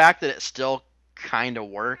the fact that it still kind of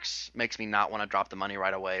works makes me not want to drop the money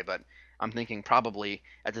right away, but I'm thinking probably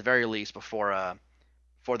at the very least before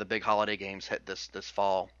the big holiday games hit this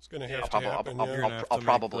fall, it's gonna have to happen. I'll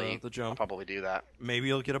probably do that. Maybe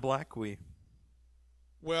you'll get a black Wii.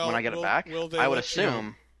 Well, when I get it back, I would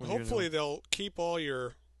assume. Hopefully they'll keep all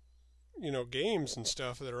your games and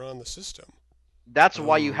stuff that are on the system. That's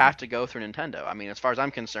why you have to go through Nintendo. I mean, as far as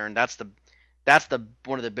I'm concerned, that's the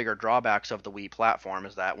one of the bigger drawbacks of the Wii platform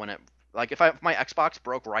is that when it like if my Xbox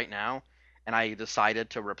broke right now and I decided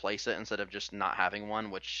to replace it instead of just not having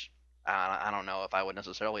one, which I don't know if I would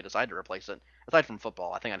necessarily decide to replace it aside from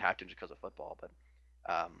football. I think I'd have to just because of football,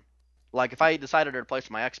 but like if I decided to replace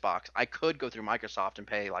my Xbox, I could go through Microsoft and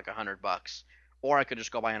pay like $100, or I could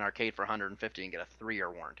just go buy an arcade for $150 and get a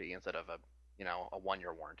 3-year warranty instead of a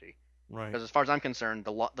 1-year warranty. Right. Because as far as I'm concerned,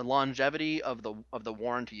 the longevity of the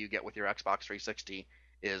warranty you get with your Xbox 360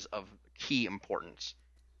 is of key importance.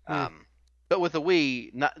 But with the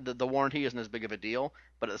Wii, the warranty isn't as big of a deal.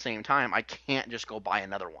 But at the same time, I can't just go buy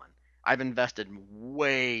another one. I've invested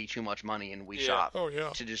way too much money in Wii Shop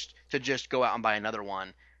to just go out and buy another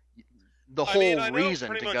one. The whole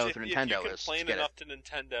reason to go through Nintendo is to get it. If you complain enough to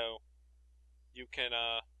Nintendo, you can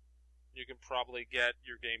probably get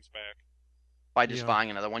your games back. By just buying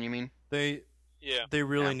another one, you mean? They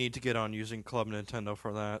really need to get on using Club Nintendo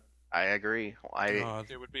for that. I agree.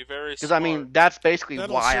 It would be very because I mean that's basically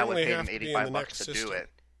why I would pay them $85 to do it,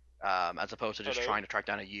 as opposed to just trying to track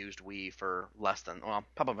down a used Wii for less than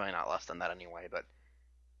probably not less than that anyway. But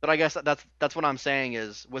I guess that's what I'm saying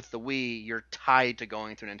is with the Wii you're tied to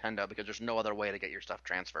going through Nintendo because there's no other way to get your stuff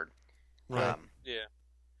transferred. Right.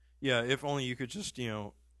 Yeah. If only you could just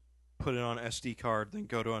put it on SD card, then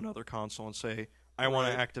go to another console and say, I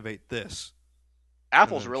want to activate this.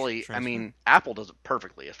 Apple's really, I mean, Apple does it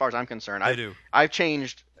perfectly as far as I'm concerned. I've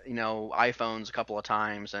changed, iPhones a couple of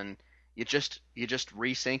times, and you just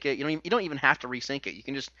resync it. You don't even have to resync it. You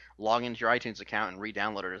can just log into your iTunes account and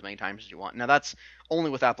re-download it as many times as you want. Now that's only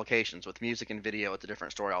with applications. With music and video, it's a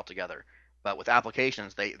different story altogether. But with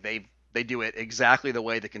applications, they do it exactly the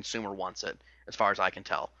way the consumer wants it, as far as I can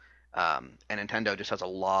tell. And Nintendo just has a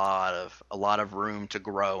lot of room to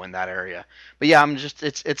grow in that area. But yeah,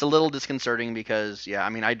 it's a little disconcerting because I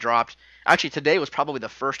mean today was probably the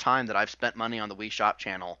first time that I've spent money on the Wii Shop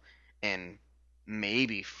channel in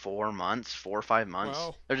maybe 4 months, 4 or 5 months.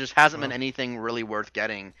 Wow. There just hasn't been anything really worth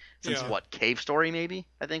getting since Cave Story maybe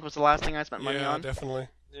I think was the last thing I spent money on. Yeah, definitely.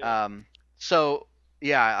 Yeah. So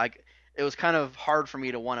yeah, like it was kind of hard for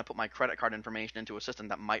me to want to put my credit card information into a system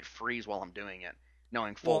that might freeze while I'm doing it,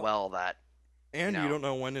 knowing full well that. And you don't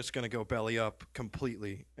know when it's going to go belly up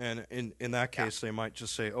completely, and in that case, they might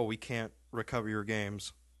just say, "Oh, we can't recover your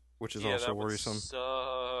games," which is also worrisome.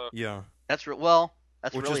 Yeah, that's which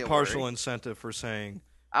really is partial incentive for saying.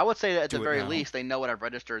 I would say that at the very least, they know what I've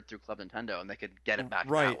registered through Club Nintendo, and they could get it back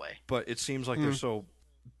that way. But it seems like they're so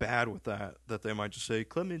bad with that they might just say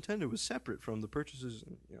Club Nintendo is separate from the purchases,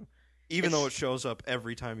 even though it shows up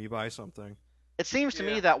every time you buy something. It seems to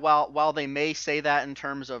me that while they may say that in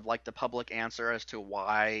terms of like the public answer as to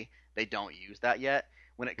why they don't use that yet,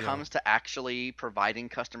 when it comes to actually providing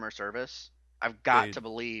customer service, I've got to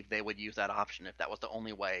believe they would use that option if that was the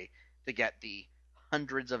only way to get the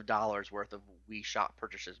hundreds of dollars worth of Wii Shop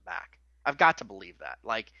purchases back. I've got to believe that.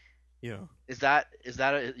 Like, is that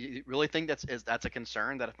you really think that's a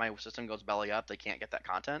concern that if my system goes belly up, they can't get that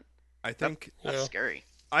content? I think that's scary.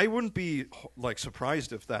 I wouldn't be like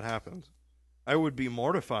surprised if that happened. I would be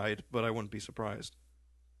mortified, but I wouldn't be surprised.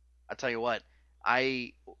 I tell you what,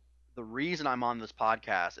 the reason I'm on this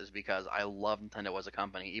podcast is because I love Nintendo as a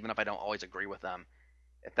company, even if I don't always agree with them.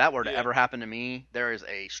 If that were to ever happen to me, there is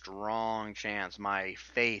a strong chance my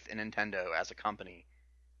faith in Nintendo as a company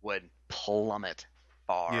would plummet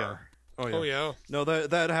far. Yeah. Oh yeah. No,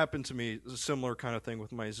 that happened to me. A similar kind of thing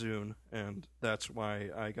with my Zune, and that's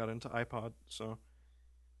why I got into iPod. So,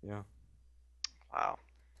 yeah. Wow.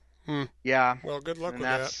 Yeah. Well, good luck with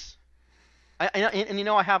that.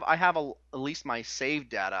 I have at least my save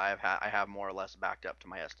data. I have more or less backed up to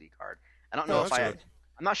my SD card. I don't know if I'm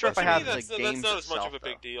not sure if I have the games itself. That's not as much of a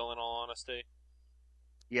big deal, in all honesty.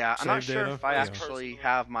 Yeah, I'm not sure if I actually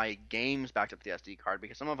have my games backed up to the SD card,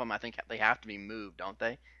 because some of them I think they have to be moved, don't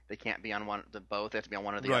they? They can't be on both. They have to be on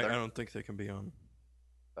one or the other. Right. I don't think they can be on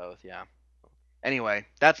both. Yeah. Anyway,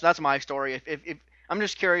 that's my story. If I'm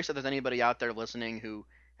just curious if there's anybody out there listening who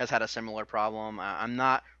has had a similar problem. I'm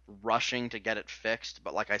not rushing to get it fixed,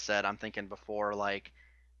 but like I said, I'm thinking before like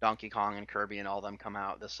Donkey Kong and Kirby and all of them come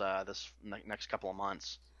out this next couple of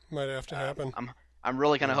months. Might have to happen. I'm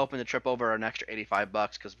really kind of hoping to trip over an extra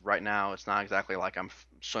 $85 because right now it's not exactly like I'm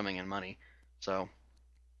swimming in money. So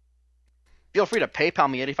feel free to PayPal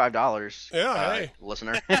me $85. Yeah,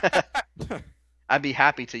 listener. I'd be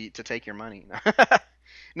happy to take your money.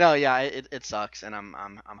 No, yeah, it sucks, and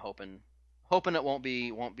I'm hoping it won't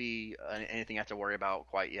be anything I have to worry about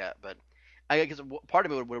quite yet. But I guess part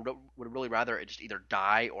of me would really rather it just either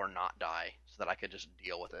die or not die, so that I could just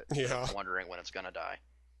deal with it. Yeah. Wondering when it's gonna die.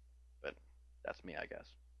 But that's me, I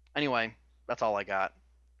guess. Anyway, that's all I got.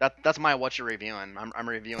 That's my what you're reviewing. I'm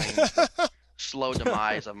reviewing the slow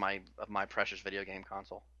demise of my precious video game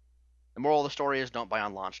console. The moral of the story is don't buy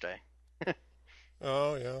on launch day.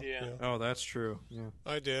 Oh yeah. Oh, that's true. Yeah.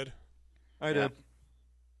 I did.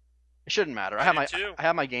 It shouldn't matter. I have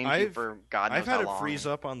my GameCube for God knows how long. I've had it freeze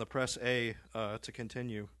up on the press A to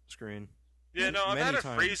continue screen. Yeah, no, I've had it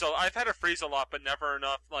freeze a lot, but never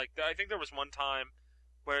enough. Like, I think there was one time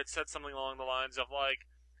where it said something along the lines of like,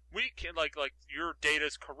 we can like your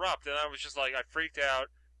data's corrupt, and I was just like, I freaked out,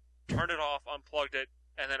 turned it off, unplugged it,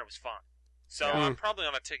 and then it was fine. So I'm probably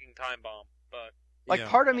on a ticking time bomb, but.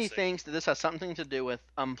 Part of me thinks that this has something to do with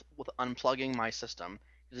unplugging my system.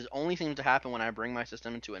 Because it only seems to happen when I bring my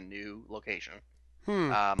system into a new location.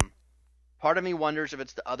 Part of me wonders if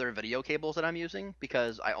it's the other video cables that I'm using,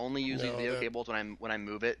 because I only use these video cables when I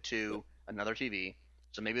move it to another TV.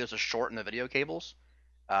 So maybe there's a short in the video cables,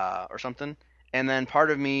 or something. And then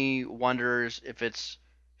part of me wonders if it's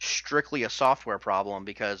strictly a software problem,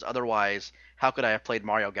 because otherwise, how could I have played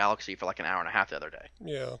Mario Galaxy for like an hour and a half the other day?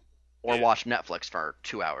 Yeah. Or watched Netflix for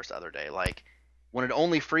 2 hours the other day. Like, when it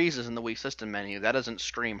only freezes in the Wii system menu, that doesn't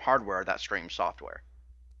stream hardware, that streams software.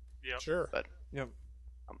 Yeah. Sure. But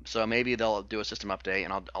so maybe they'll do a system update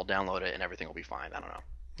and I'll download it and everything will be fine. I don't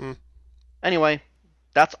know. Anyway,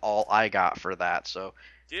 that's all I got for that. So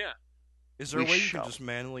yeah. Is there a way you can just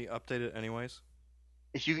manually update it anyways?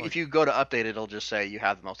 If you go to update it, it'll just say you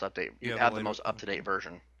have the most update. You have the most up-to-date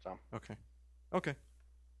version. So. Okay.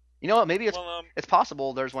 You know what? Maybe it's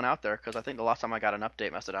possible there's one out there, because I think the last time I got an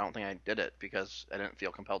update message, I don't think I did it because I didn't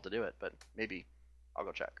feel compelled to do it. But maybe I'll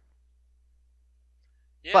go check.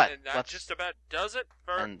 Yeah, but and that just about does it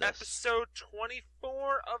for episode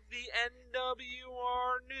 24 of the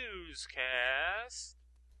NWR Newscast.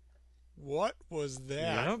 What was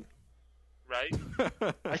that? Yep. Right?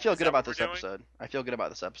 I feel good about this episode. I feel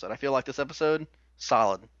like this episode,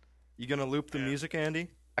 solid. You gonna loop the music, Andy?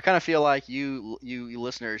 I kind of feel like you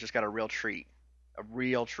listeners just got a real treat. A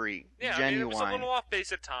real treat. Yeah, genuine. I mean, it was a little off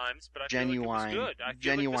base at times, but I genuine, feel like it was good. I feel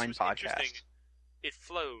genuine like this was podcast. interesting. It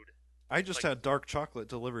flowed. I just had dark chocolate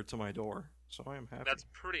delivered to my door, so I am happy. That's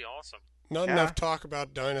pretty awesome. Not enough talk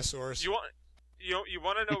about dinosaurs. You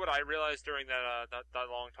want to know what I realized during that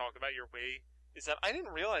long talk about your Wii? Is that I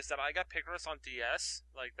didn't realize that I got Picross on DS,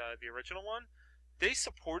 like the original one. They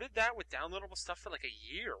supported that with downloadable stuff for like a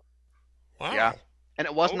year. Wow. Yeah, and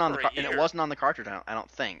it wasn't on the cartridge. I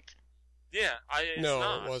don't think. Yeah,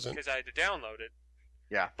 it wasn't because I had to download it.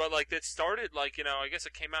 Yeah, but like it started like I guess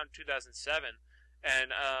it came out in 2007,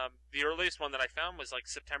 and the earliest one that I found was like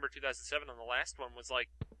September 2007, and the last one was like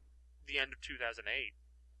the end of 2008.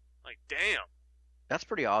 Like, damn. That's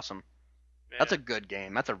pretty awesome. Man. That's a good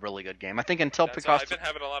game. That's a really good game. I think until Picross... I've been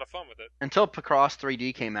having a lot of fun with it. Until Picross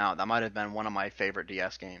 3D came out, that might have been one of my favorite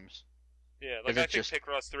DS games. Yeah, like I think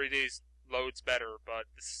Picross 3D loads better, but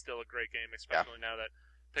this is still a great game, especially now that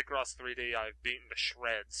Picross 3D I've beaten to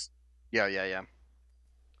shreds. Yeah.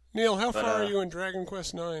 Neal, how far are you in Dragon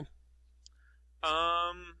Quest 9?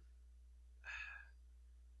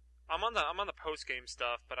 I'm on the post game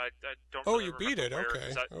stuff, but I don't. Oh, really you beat it?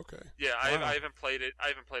 Okay. Yeah, wow. I haven't played it. I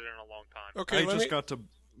haven't played it in a long time. Okay, I just got to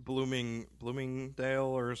Bloomingdale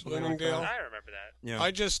or something. Bloomingdale. Like that. I remember that. Yeah.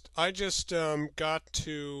 I just got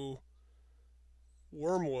to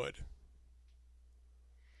Wormwood.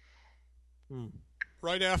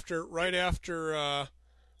 Right after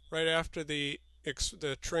the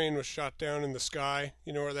train was shot down in the sky.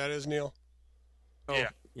 You know where that is, Neal? Oh,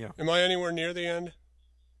 yeah. Am I anywhere near the end?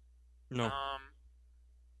 No. I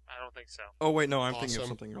don't think so. Oh wait, no, I'm thinking of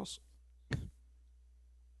something else.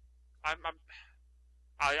 I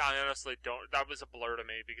honestly don't. That was a blur to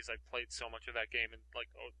me because I played so much of that game in like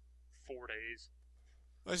 4 days.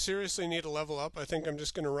 I seriously need to level up. I think I'm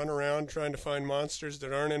just going to run around trying to find monsters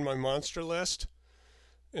that aren't in my monster list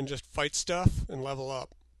and just fight stuff and level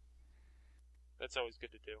up. That's always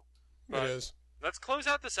good to do. It is. Let's close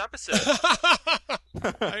out this episode.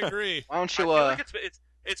 I agree. Why don't you? I feel like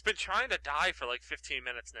it's been trying to die for like 15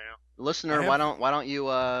 minutes now. Listener, why don't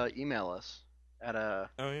you email us at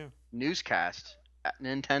newscast at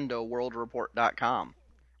nintendoworldreport.com,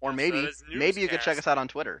 or maybe you could check us out on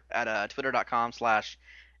Twitter at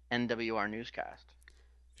twitter.com/NWR Newscast.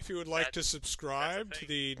 If you would like to subscribe to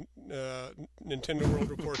the Nintendo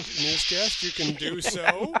World Report newscast, you can do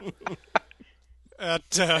so at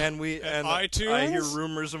iTunes.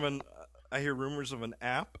 I hear rumors of an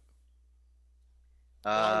app.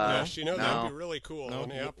 Yes, that'd be really cool. No,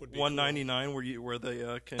 an app would be $1.99 where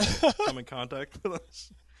they can come in contact with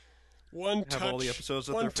us. Have all the episodes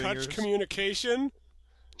at their fingers. Touch communication.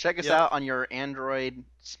 Check us out on your Android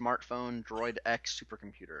smartphone Droid X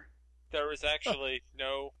supercomputer. There is actually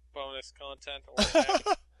no bonus content or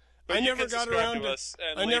app. I never got around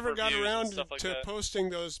to posting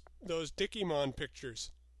those Dickymon pictures.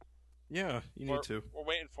 Yeah, you need to. We're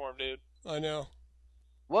waiting for him, dude. I know.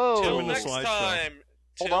 Whoa! Till next time.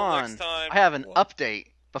 Hold on. I have an update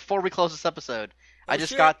before we close this episode. I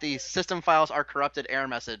just got the system files are corrupted error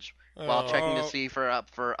message while checking to see for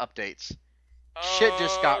updates. Shit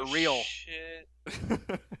just got real. Shit.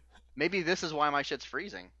 Maybe this is why my shit's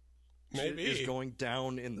freezing. Maybe. Shit is going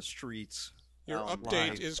down in the streets. Your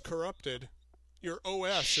update is corrupted. Your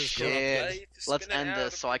OS is corrupted. Let's end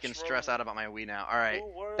this so I can stress out about my Wii now. Alright.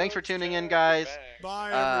 Thanks for tuning in, guys.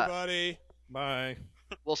 Bye, everybody. Bye.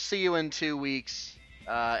 We'll see you in 2 weeks.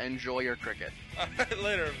 Enjoy your cricket.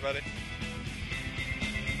 Later, everybody.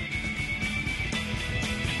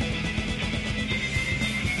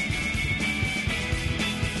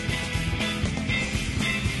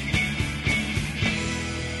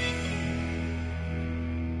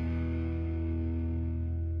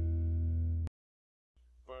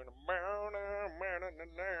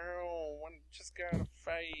 Just gotta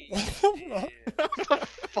fight. What the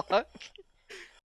fuck?